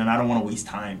person, and I don't want to waste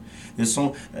time.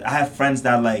 I have friends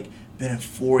that like been in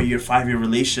 4-year, 5-year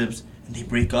relationships, and they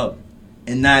break up,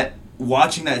 and that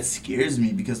watching that scares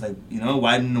me because like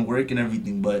why didn't it work and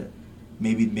everything, but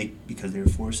maybe because they're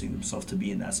forcing themselves to be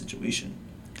in that situation.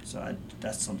 So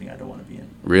that's something I don't want to be in.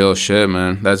 Real shit,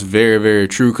 man. That's very, very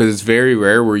true, because it's very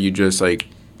rare where you just, like,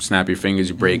 snap your fingers,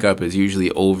 you break up. It's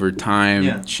usually over time.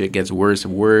 Yeah. Shit gets worse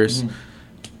and worse.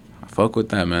 I fuck with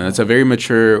that, man. That's a very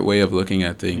mature way of looking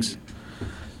at things.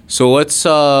 So what's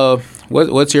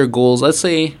your goals? Let's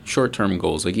say short-term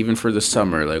goals, like even for the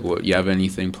summer. Like, what, you have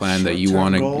anything planned that you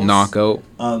want to knock out?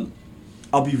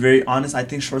 I'll be very honest. I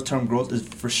think short-term growth is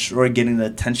for sure getting the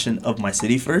attention of my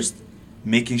city first.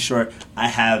 Making sure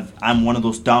I'm one of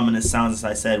those dominant sounds, as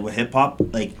I said, with hip-hop.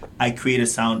 Like, I create a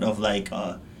sound of, like,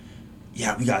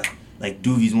 yeah, we got, like,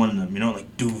 Doovie's one of them, you know?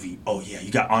 Like, Doovie. Oh, yeah,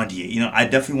 you got Andie. You know, I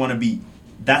definitely want to be...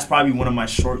 That's probably one of my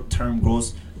short-term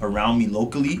goals around me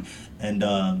locally. And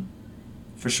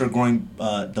for sure growing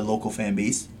the local fan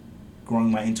base. Growing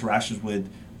my interactions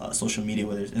with social media,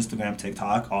 whether it's Instagram,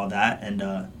 TikTok, all that.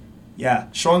 And, yeah,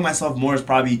 showing myself more is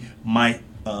probably my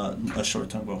a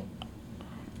short-term goal.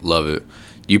 Love it.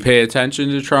 You pay attention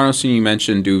to Toronto scene. You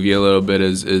mentioned Doovie a little bit.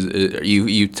 Is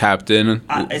you tapped in?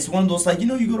 It's one of those, like, you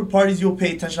know, you go to parties, you'll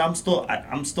pay attention. I'm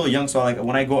still young, so like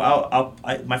when I go out,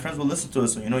 my friends will listen to it,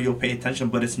 so you know you'll pay attention.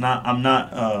 But it's not. I'm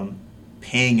not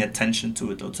paying attention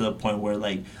to it though, to the point where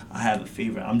like I have a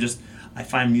favorite. I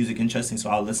find music interesting, so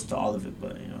I'll listen to all of it.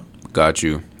 But you know. Got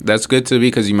you. That's good to be,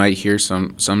 because you might hear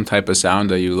some type of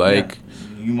sound that you like.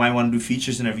 Yeah. You might want to do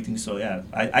features and everything. So yeah,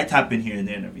 I tap in here and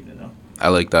there and everything though. I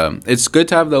like that. It's good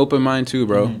to have the open mind too,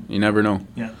 bro. Mm-hmm. You never know.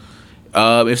 Yeah.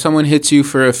 If someone hits you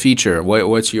for a feature,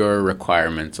 what's your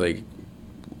requirements? Like,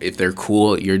 if they're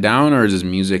cool, you're down, or does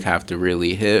music have to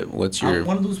really hit? What's your... I'm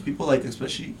one of those people, like,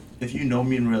 especially if you know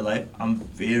me in real life, I'm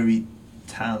very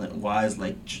talent-wise,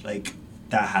 like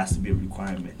that has to be a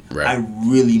requirement. Right. I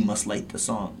really must like the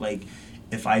song. Like,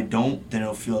 if I don't, then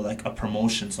it'll feel like a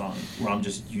promotion song where I'm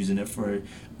just using it for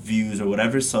views or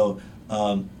whatever. So,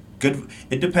 good.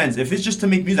 It depends. If it's just to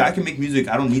make music, I can make music.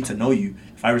 I don't need to know you.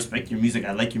 If I respect your music,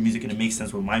 I like your music, and it makes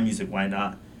sense with my music, why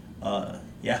not?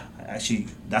 Yeah, actually,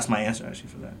 that's my answer actually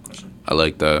for that question. I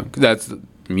like that. That's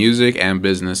music and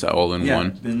business all in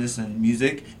one. Business and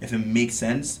music. If it makes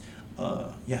sense,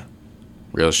 yeah.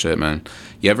 Real shit, man.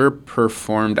 You ever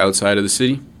performed outside of the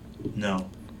city? No.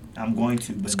 I'm going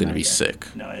to. But it's going to be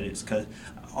sick. No, it is. Because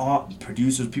all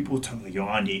producers, people tell me, yo,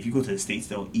 Andie, if you go to the States,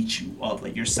 they'll eat you up.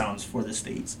 Like, your sound's for the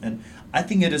States. And I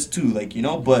think it is too. Like, you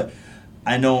know, but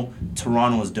I know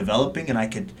Toronto is developing, and I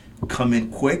could come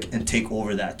in quick and take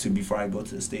over that too before I go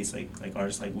to the States. Like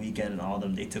artists like Weeknd and all of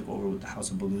them, they took over with the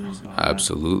House of Balloons. And all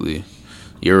Absolutely. That.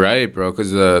 You're right, bro,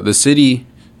 because the city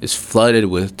is flooded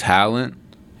with talent.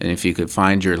 And if you could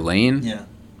find your lane,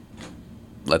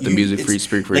 let the music free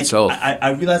speak for itself.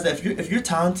 I realize that if you're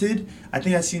talented, I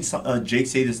think I seen Jake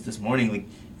say this morning. Like,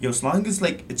 yo, as long as,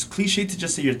 like, it's cliche to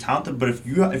just say you're talented, but if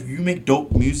you make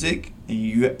dope music and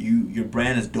your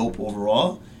brand is dope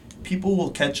overall, people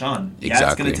will catch on.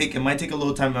 Exactly. Yeah, it might take a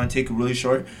little time, it might take really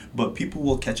short, but people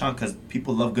will catch on because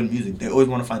people love good music. They always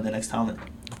want to find the next talent.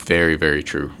 Very, very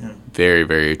true. Yeah. Very,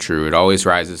 very true. It always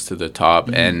rises to the top,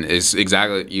 and it's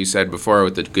exactly what you said before,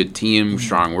 with a good team,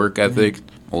 strong work ethic,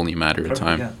 only a matter of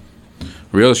time. Yeah.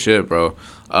 Real shit, bro.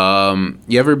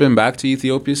 You ever been back to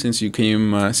Ethiopia since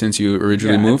you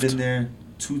originally moved? I've been there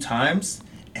 2 times,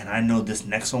 and I know this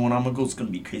next one when I'm gonna go, it's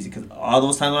gonna be crazy, because all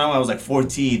those times when I was like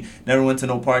 14, never went to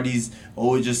no parties,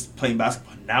 always just playing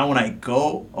basketball. Now when I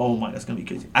go, oh my, that's gonna be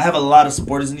crazy. I have a lot of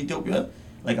supporters in Ethiopia.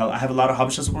 Like, I have a lot of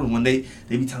Habesha supporters. When they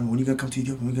be telling me, when you gonna come to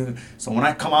Ethiopia? So when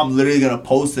I come, I'm literally gonna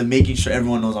post and making sure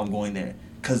everyone knows I'm going there.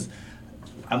 Because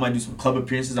I might do some club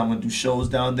appearances. I'm gonna do shows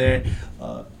down there.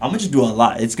 I'm gonna just do a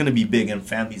lot. It's gonna be big, and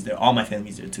family's there. All my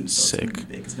family's there too. So sick. It's gonna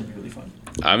be big. It's gonna be really fun.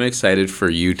 I'm excited for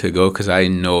you to go, because I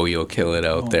know you'll kill it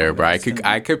out there, bro.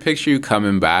 I could picture you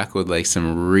coming back with like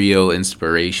some real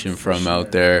inspiration from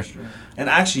out there. Sure. And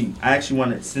I actually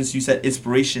want to, since you said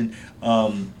inspiration,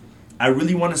 I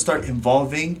really want to start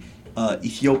involving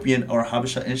Ethiopian or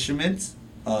Habesha instruments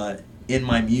in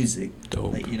my music.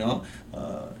 Dope. Like, you know,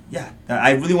 yeah.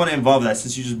 I really want to involve that,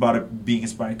 since you just brought up being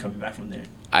inspired coming back from there.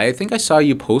 I think I saw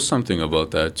you post something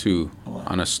about that too,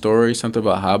 on a story, something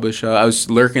about Habesha. I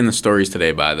was lurking the stories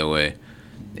today, by the way.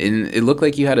 And it looked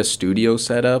like you had a studio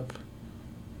set up.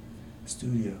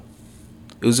 Studio.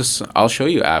 It was just, I'll show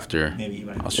you after. Maybe you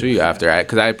might. I'll show you after,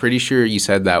 because I'm pretty sure you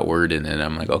said that word in it.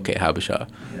 I'm like, okay, Habesha.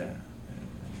 Yeah.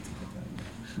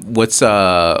 What's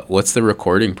the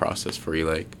recording process for you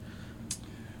like?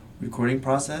 Recording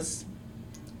process,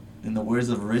 in the words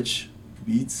of Rich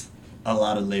Beats, a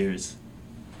lot of layers.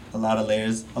 A lot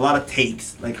of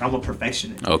takes. Like, I'm a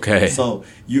perfectionist. Okay. So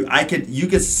you could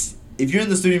if you're in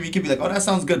the studio, you could be like, oh, that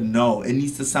sounds good. No, it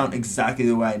needs to sound exactly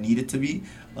the way I need it to be.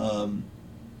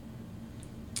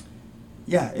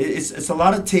 yeah, it's a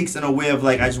lot of takes in a way of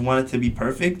like I just want it to be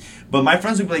perfect. But my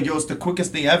friends would be like, "Yo, it's the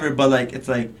quickest thing ever." But like, it's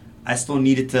like I still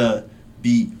need it to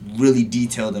be really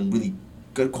detailed and really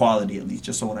good quality at least,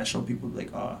 just so when I show people, like,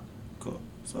 "Ah, cool."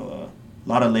 So a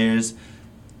lot of layers.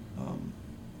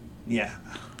 Yeah,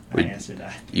 I answered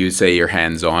that. You would say you're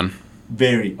hands on.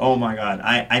 Very. Oh my God,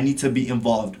 I need to be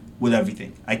involved with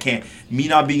everything. I can't. Me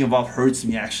not being involved hurts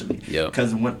me actually. Yeah.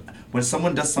 Because when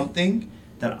someone does something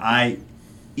that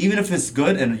even if it's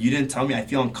good and you didn't tell me, I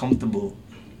feel uncomfortable,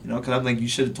 because I'm like, you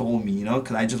should have told me,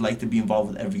 because I just like to be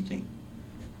involved with everything.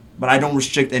 But I don't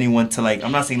restrict anyone to, like,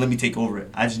 I'm not saying let me take over it.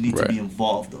 I just need to be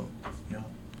involved, though.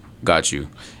 Got you.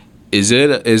 Is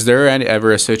there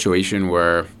ever a situation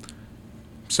where,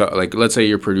 so like, let's say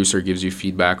your producer gives you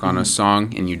feedback on a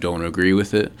song and you don't agree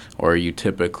with it, or are you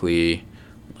typically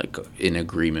like in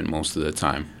agreement most of the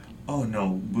time? Oh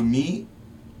no, with me,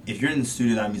 if you're in the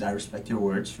studio, that means I respect your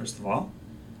words, first of all.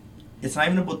 It's not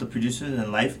even about the producers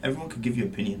in life. Everyone could give you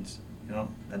opinions.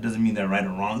 That doesn't mean they're right or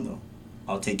wrong though.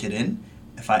 I'll take it in.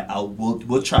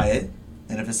 We'll try it,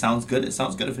 and if it sounds good, it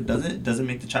sounds good. If it doesn't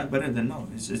make the track better, then no.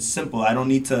 It's simple. I don't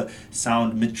need to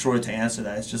sound mature to answer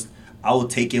that. It's just I will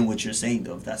take in what you're saying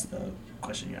though, if that's the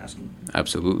question you're asking.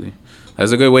 Absolutely,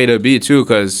 that's a good way to be too,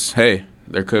 because hey,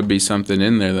 there could be something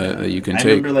in there that you can take. I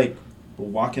remember like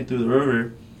walking through the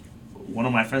river. One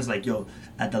of my friends like, yo,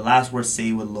 at the last word, say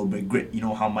it with a little bit of grit. You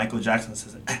know how Michael Jackson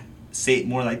says it? Say it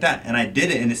more like that. And I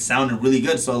did it, and it sounded really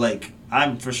good. So, like,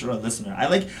 I'm for sure a listener.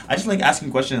 I just like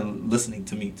asking questions and listening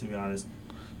to me, to be honest.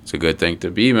 It's a good thing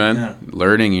to be, man. Yeah.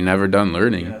 Learning, you're never done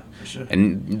learning. Yeah, for sure.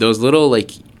 And those little,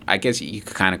 like, I guess you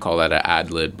could kind of call that an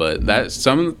ad-lib, but that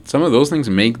some of those things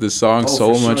make the song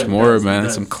so much more, man.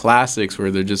 Some classics where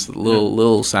they're just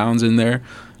little sounds in there.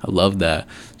 I love that.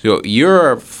 So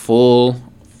you're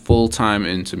full-time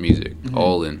into music,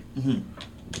 all in.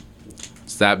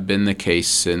 Has that been the case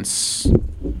since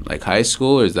like high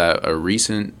school, or is that a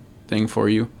recent thing for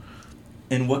you?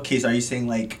 In what case are you saying?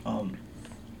 Like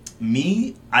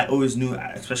me, I always knew,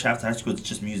 especially after high school, it's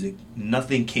just music.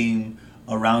 Nothing came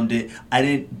around it. I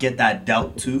didn't get that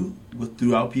doubt too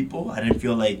throughout people. I didn't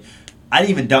feel like I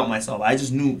didn't even doubt myself. I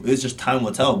just knew it was just time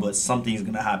will tell, but something's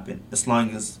gonna happen as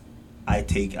long as I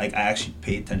actually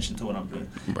pay attention to what I'm doing.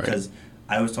 Because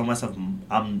I always told myself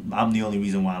I'm the only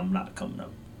reason why I'm not coming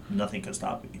up. Nothing can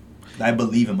stop me. I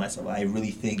believe in myself. I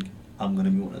really think I'm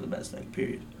gonna be one of the best. Like,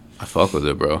 period. I fuck with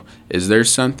it, bro. Is there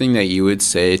something that you would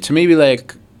say to maybe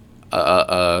like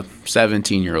a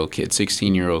 17-year-old kid,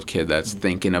 16-year-old kid that's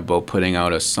thinking about putting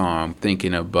out a song,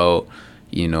 thinking about,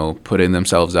 putting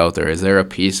themselves out there? Is there a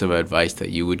piece of advice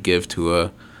that you would give to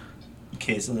a...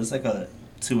 Okay, so there's like a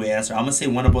two-way answer. I'm going to say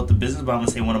one about the business, but I'm going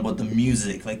to say one about the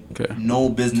music. Like, no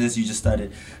business, you just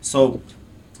started. So,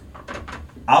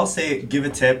 I'll say, give a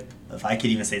tip, if I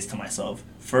could even say this to myself.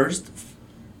 First,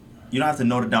 you don't have to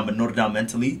note it down, but note it down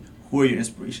mentally. Who are your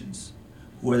inspirations?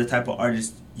 Who are the type of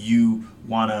artists you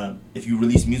wanna, if you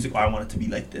release music, I want it to be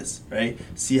like this, right?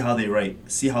 See how they write.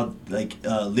 See how, like,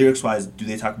 lyrics wise, do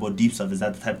they talk about deep stuff? Is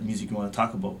that the type of music you want to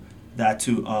talk about? That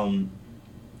too.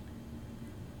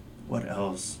 What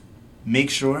else? Make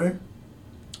sure,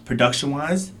 production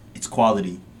wise, it's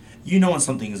quality. You know when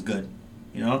something is good,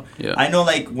 Yeah. I know,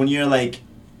 like, when you're like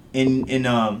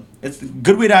it's a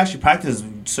good way to actually practice is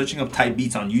searching up type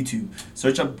beats on YouTube.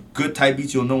 Search up good type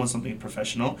beats, you'll know when something is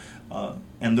professional.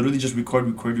 And literally just record,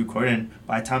 and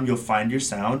by the time you'll find your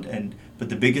sound. But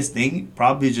the biggest thing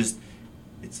probably just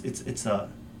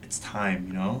it's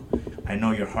time. I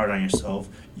know you're hard on yourself.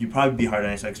 You probably be hard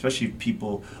on yourself, especially if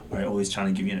people are always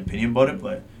trying to give you an opinion about it.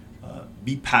 But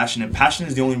be passionate. Passion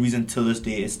is the only reason till this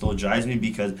day it still drives me,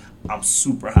 because I'm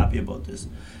super happy about this.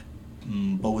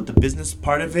 But with the business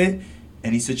part of it,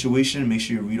 any situation, make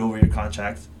sure you read over your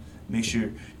contract. Make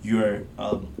sure you're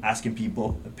asking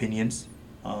people opinions.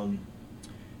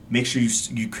 Make sure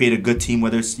you create a good team,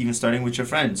 whether it's even starting with your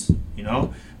friends.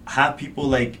 Have people,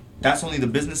 like, that's only the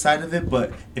business side of it.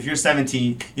 But if you're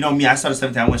 17, me, I started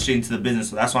 17, I went straight into the business,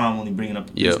 so that's why I'm only bringing up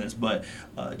the business. But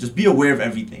just be aware of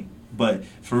everything. But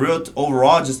for real,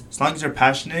 overall, just as long as you're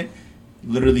passionate,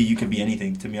 literally you can be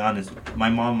anything, to be honest. My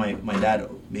mom, my dad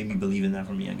made me believe in that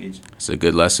from a young age. It's a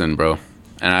good lesson, bro.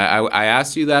 And I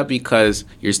asked you that because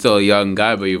you're still a young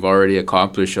guy, but you've already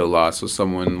accomplished a lot. So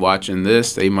someone watching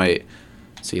this, they might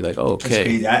see, like, oh,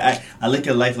 okay. That's crazy. I look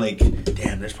at life like,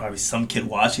 damn, there's probably some kid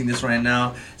watching this right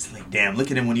now. It's like, damn,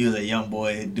 look at him when he was a young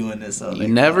boy doing this. So, you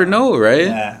never know, right?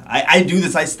 Yeah. I do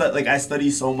this. I study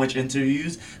so much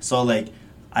interviews. So, like,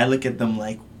 I look at them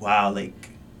like, wow, like,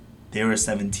 they were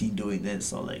 17 doing this.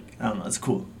 So like, I don't know, it's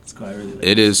cool. It's cool. I really like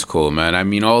It is cool, man. I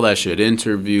mean, all that shit,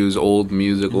 interviews, old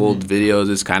music, old videos.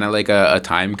 It's kind of like a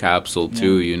time capsule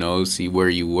too. You know, see where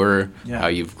you were, how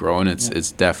you've grown.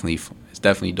 It's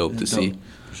definitely dope to see.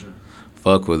 For sure.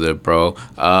 Fuck with it, bro.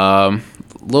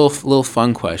 Little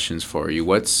fun questions for you.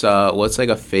 What's like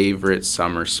a favorite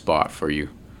summer spot for you?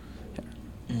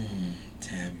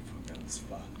 Damn, you put me on the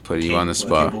spot. Put you on the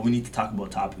spot. Okay, but we need to talk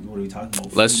about topics. What are we talking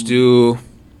about? Let's do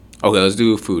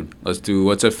food.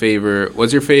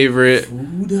 What's your favorite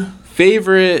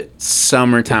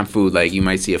summertime food? Like, you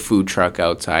might see a food truck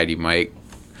outside, you might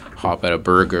hop at a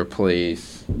burger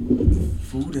place.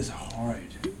 Food is hard.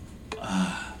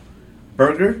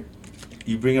 Burger?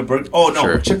 You bring a burger? Oh no,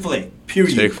 sure. Chick-fil-A.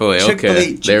 Period. Chick-fil-A,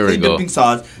 okay. There we go. Dipping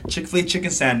sauce, Chick-fil-A chicken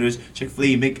sandwich,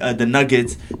 Chick-fil-A make the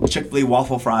nuggets, Chick-fil-A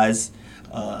waffle fries.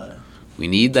 We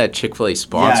need that Chick-fil-A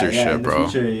sponsorship, in the bro.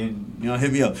 future, you know,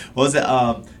 hit me up. What was it?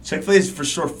 Chick-fil-A is for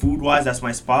sure food-wise. That's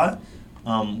my spot.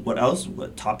 What else?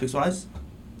 What topics-wise?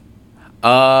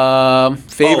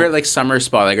 Favorite like summer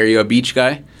spot. Like, are you a beach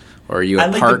guy or are you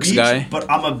a parks beach, guy? But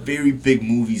I'm a very big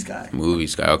movies guy.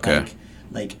 Movies guy, okay.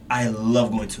 Like I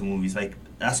love going to movies. Like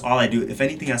that's all I do. If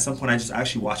anything, at some point I just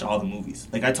actually watch all the movies.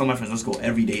 Like I tell my friends, let's go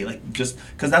every day. Like just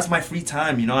because that's my free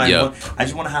time. You know, I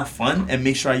just want to have fun and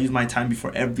make sure I use my time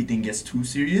before everything gets too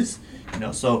serious. You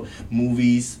know, so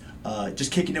movies.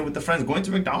 Just kicking it with the friends, going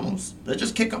to McDonald's. Let's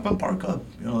just kick up and park up.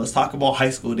 You know, let's talk about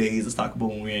high school days. Let's talk about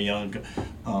when we were young.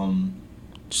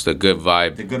 Just a good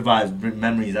vibe. The good vibes,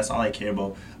 memories. That's all I care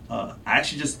about. I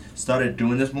actually just started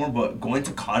doing this more, but going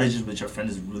to cottages with your friend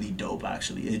is really dope.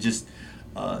 Actually, it just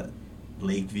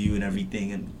Lakeview and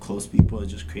everything, and close people,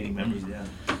 just creating memories. Yeah.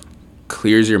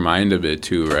 Clears your mind a bit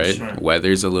too, right? Sure.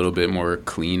 Weather's a little bit more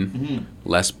clean,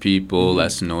 less people,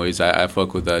 less noise. I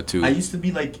fuck with that too. I used to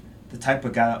be like the type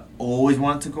of guy that always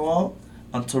wanted to go out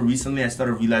until recently I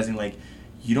started realizing like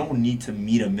you don't need to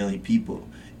meet a million people.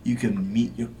 You can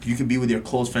be with your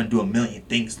close friend, do a million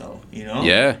things though, you know?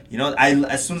 Yeah. You know,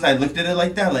 as soon as I looked at it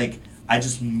like that, like I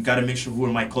just gotta make sure who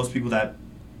are my close people that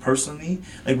personally,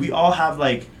 like we all have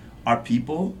like our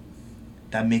people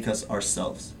that make us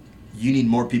ourselves. You need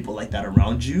more people like that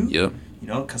around you. Yep. You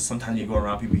know, because sometimes you go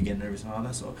around people, you get nervous and all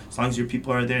that. So as long as your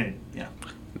people are there, yeah.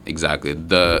 Exactly.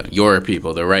 Your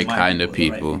people, the right kind of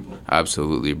people. Right people.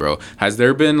 Absolutely, bro. Has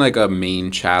there been like a main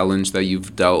challenge that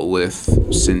you've dealt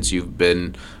with since you've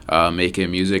been making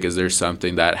music? Is there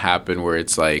something that happened where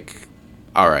it's like,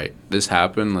 all right, this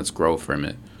happened, let's grow from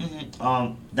it?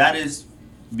 That is,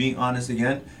 being honest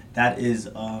again, that is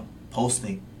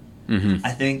posting.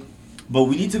 I think, but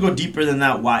we need to go deeper than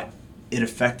that. Why it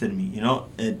affected me, you know?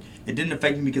 It didn't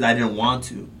affect me because I didn't want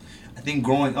to. I think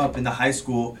growing up in the high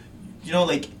school, you know,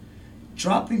 like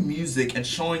dropping music and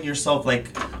showing yourself like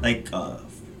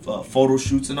photo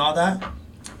shoots and all that.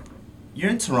 You're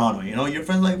in Toronto, you know. Your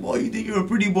friends like, boy, you think you're a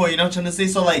pretty boy, you know what I'm trying to say?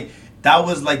 So like that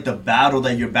was like the battle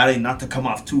that you're battling, not to come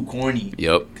off too corny.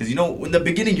 Yep. Because you know, in the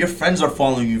beginning, your friends are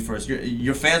following you first.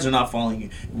 Your fans are not following you.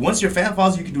 Once your fan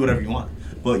follows you, can do whatever you want.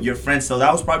 But your friends, so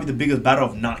that was probably the biggest battle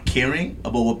of not caring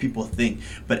about what people think.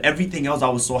 But everything else, I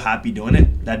was so happy doing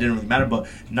it that didn't really matter. But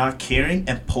not caring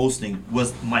and posting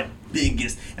was my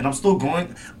biggest, and I'm still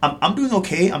going. I'm doing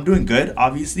okay. I'm doing good,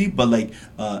 obviously, but like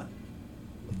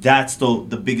that's still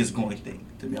the biggest growing thing,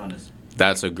 to be honest.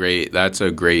 That's a great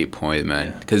point,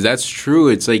 man. Because that's true.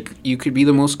 It's like you could be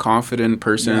the most confident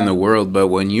person in the world, but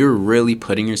when you're really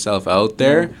putting yourself out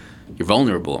there, you're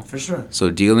vulnerable. For sure. So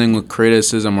dealing with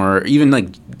criticism or even like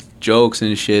jokes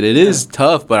and shit, it is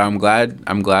tough. But I'm glad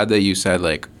that you said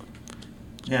like,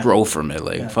 grow from it.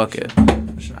 Like fuck it.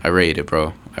 For sure. I rate it,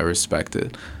 bro. I respect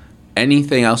it.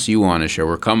 Anything else you want to share?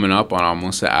 We're coming up on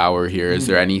almost an hour here. Is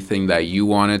there anything that you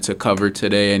wanted to cover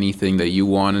today? Anything that you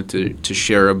wanted to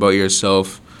share about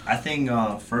yourself? I think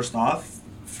first off,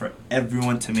 for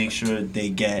everyone to make sure they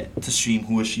get to stream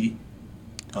Who Is She.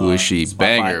 Who Is She? Spotify,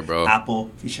 Banger, bro.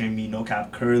 Apple featuring me, No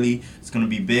Cap Curly. It's gonna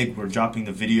be big. We're dropping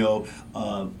the video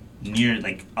near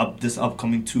like this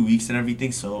upcoming 2 weeks and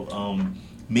everything. So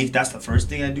that's the first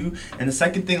thing I do, and the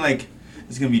second thing like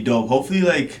it's gonna be dope. Hopefully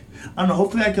like I don't know.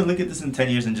 Hopefully I can look at this in 10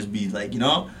 years and just be like, you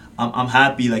know, I'm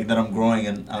happy like that I'm growing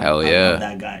and I'm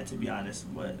that guy, to be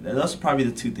honest. But those are probably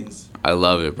the two things. I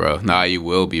love it, bro. Nah, you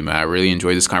will be, man. I really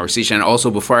enjoyed this conversation. And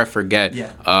also, before I forget,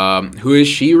 Who Is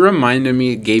She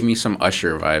gave me some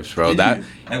Usher vibes, bro.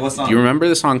 Like what song? Do you remember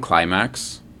the song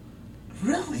Climax?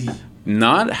 Really?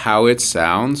 Not how it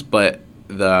sounds, but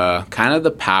the kind of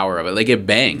the power of it. Like it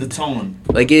banged. The tone.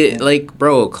 Like it, like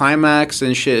bro, Climax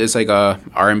and shit is like a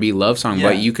R&B love song,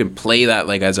 but you can play that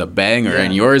like as a banger.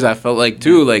 And yours, I felt like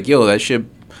too, like yo, that shit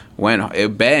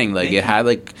it banged. Like it had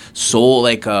like soul,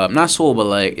 like not soul, but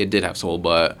like it did have soul,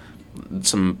 but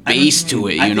some bass to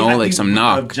it. You know, like some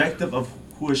knock. The objective of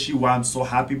who is she? Why I'm so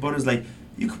happy about it is like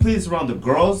you can play this around the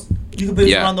girls. You can play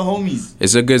this around the homies.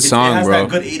 It's a good song, it has bro.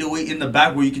 That good 808 in the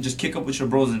back where you can just kick up with your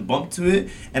bros and bump to it,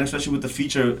 and especially with the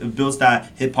feature, it builds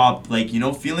that hip hop like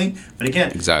feeling. But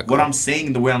again, what I'm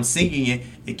saying, the way I'm singing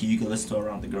it you can listen to it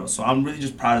around the girls. So I'm really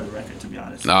just proud of the record, to be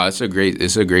honest. No, it's a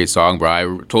great song, bro.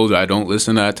 I told you I don't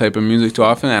listen to that type of music too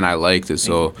often, and I liked it.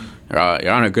 So you're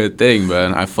on a good thing,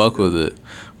 man. I fuck with it.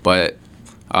 But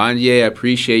Anye, I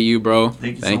appreciate you, bro.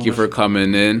 Thank you for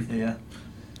coming in. Yeah.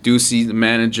 Deucey, the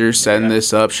manager, setting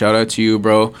this up. Shout out to you,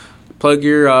 bro. Plug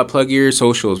your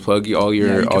socials. Plug all your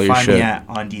you can all your find shit. Me at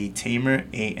Andye Tamer,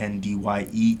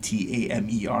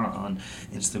 ANDYETAMER on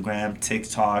Instagram,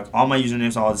 TikTok. All my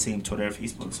usernames are all the same. Twitter,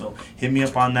 Facebook. So hit me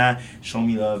up on that. Show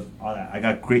me love. All that. I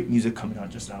got great music coming out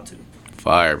just now too.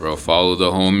 Fire, bro. Follow the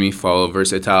homie. Follow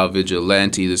Versatile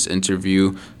Vigilante. This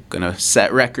interview gonna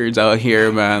set records out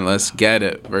here, man. Let's get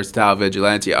it. Versatile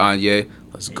Vigilante, Anye.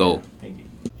 Let's go. Thank you.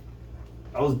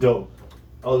 That was dope.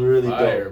 That was really dope.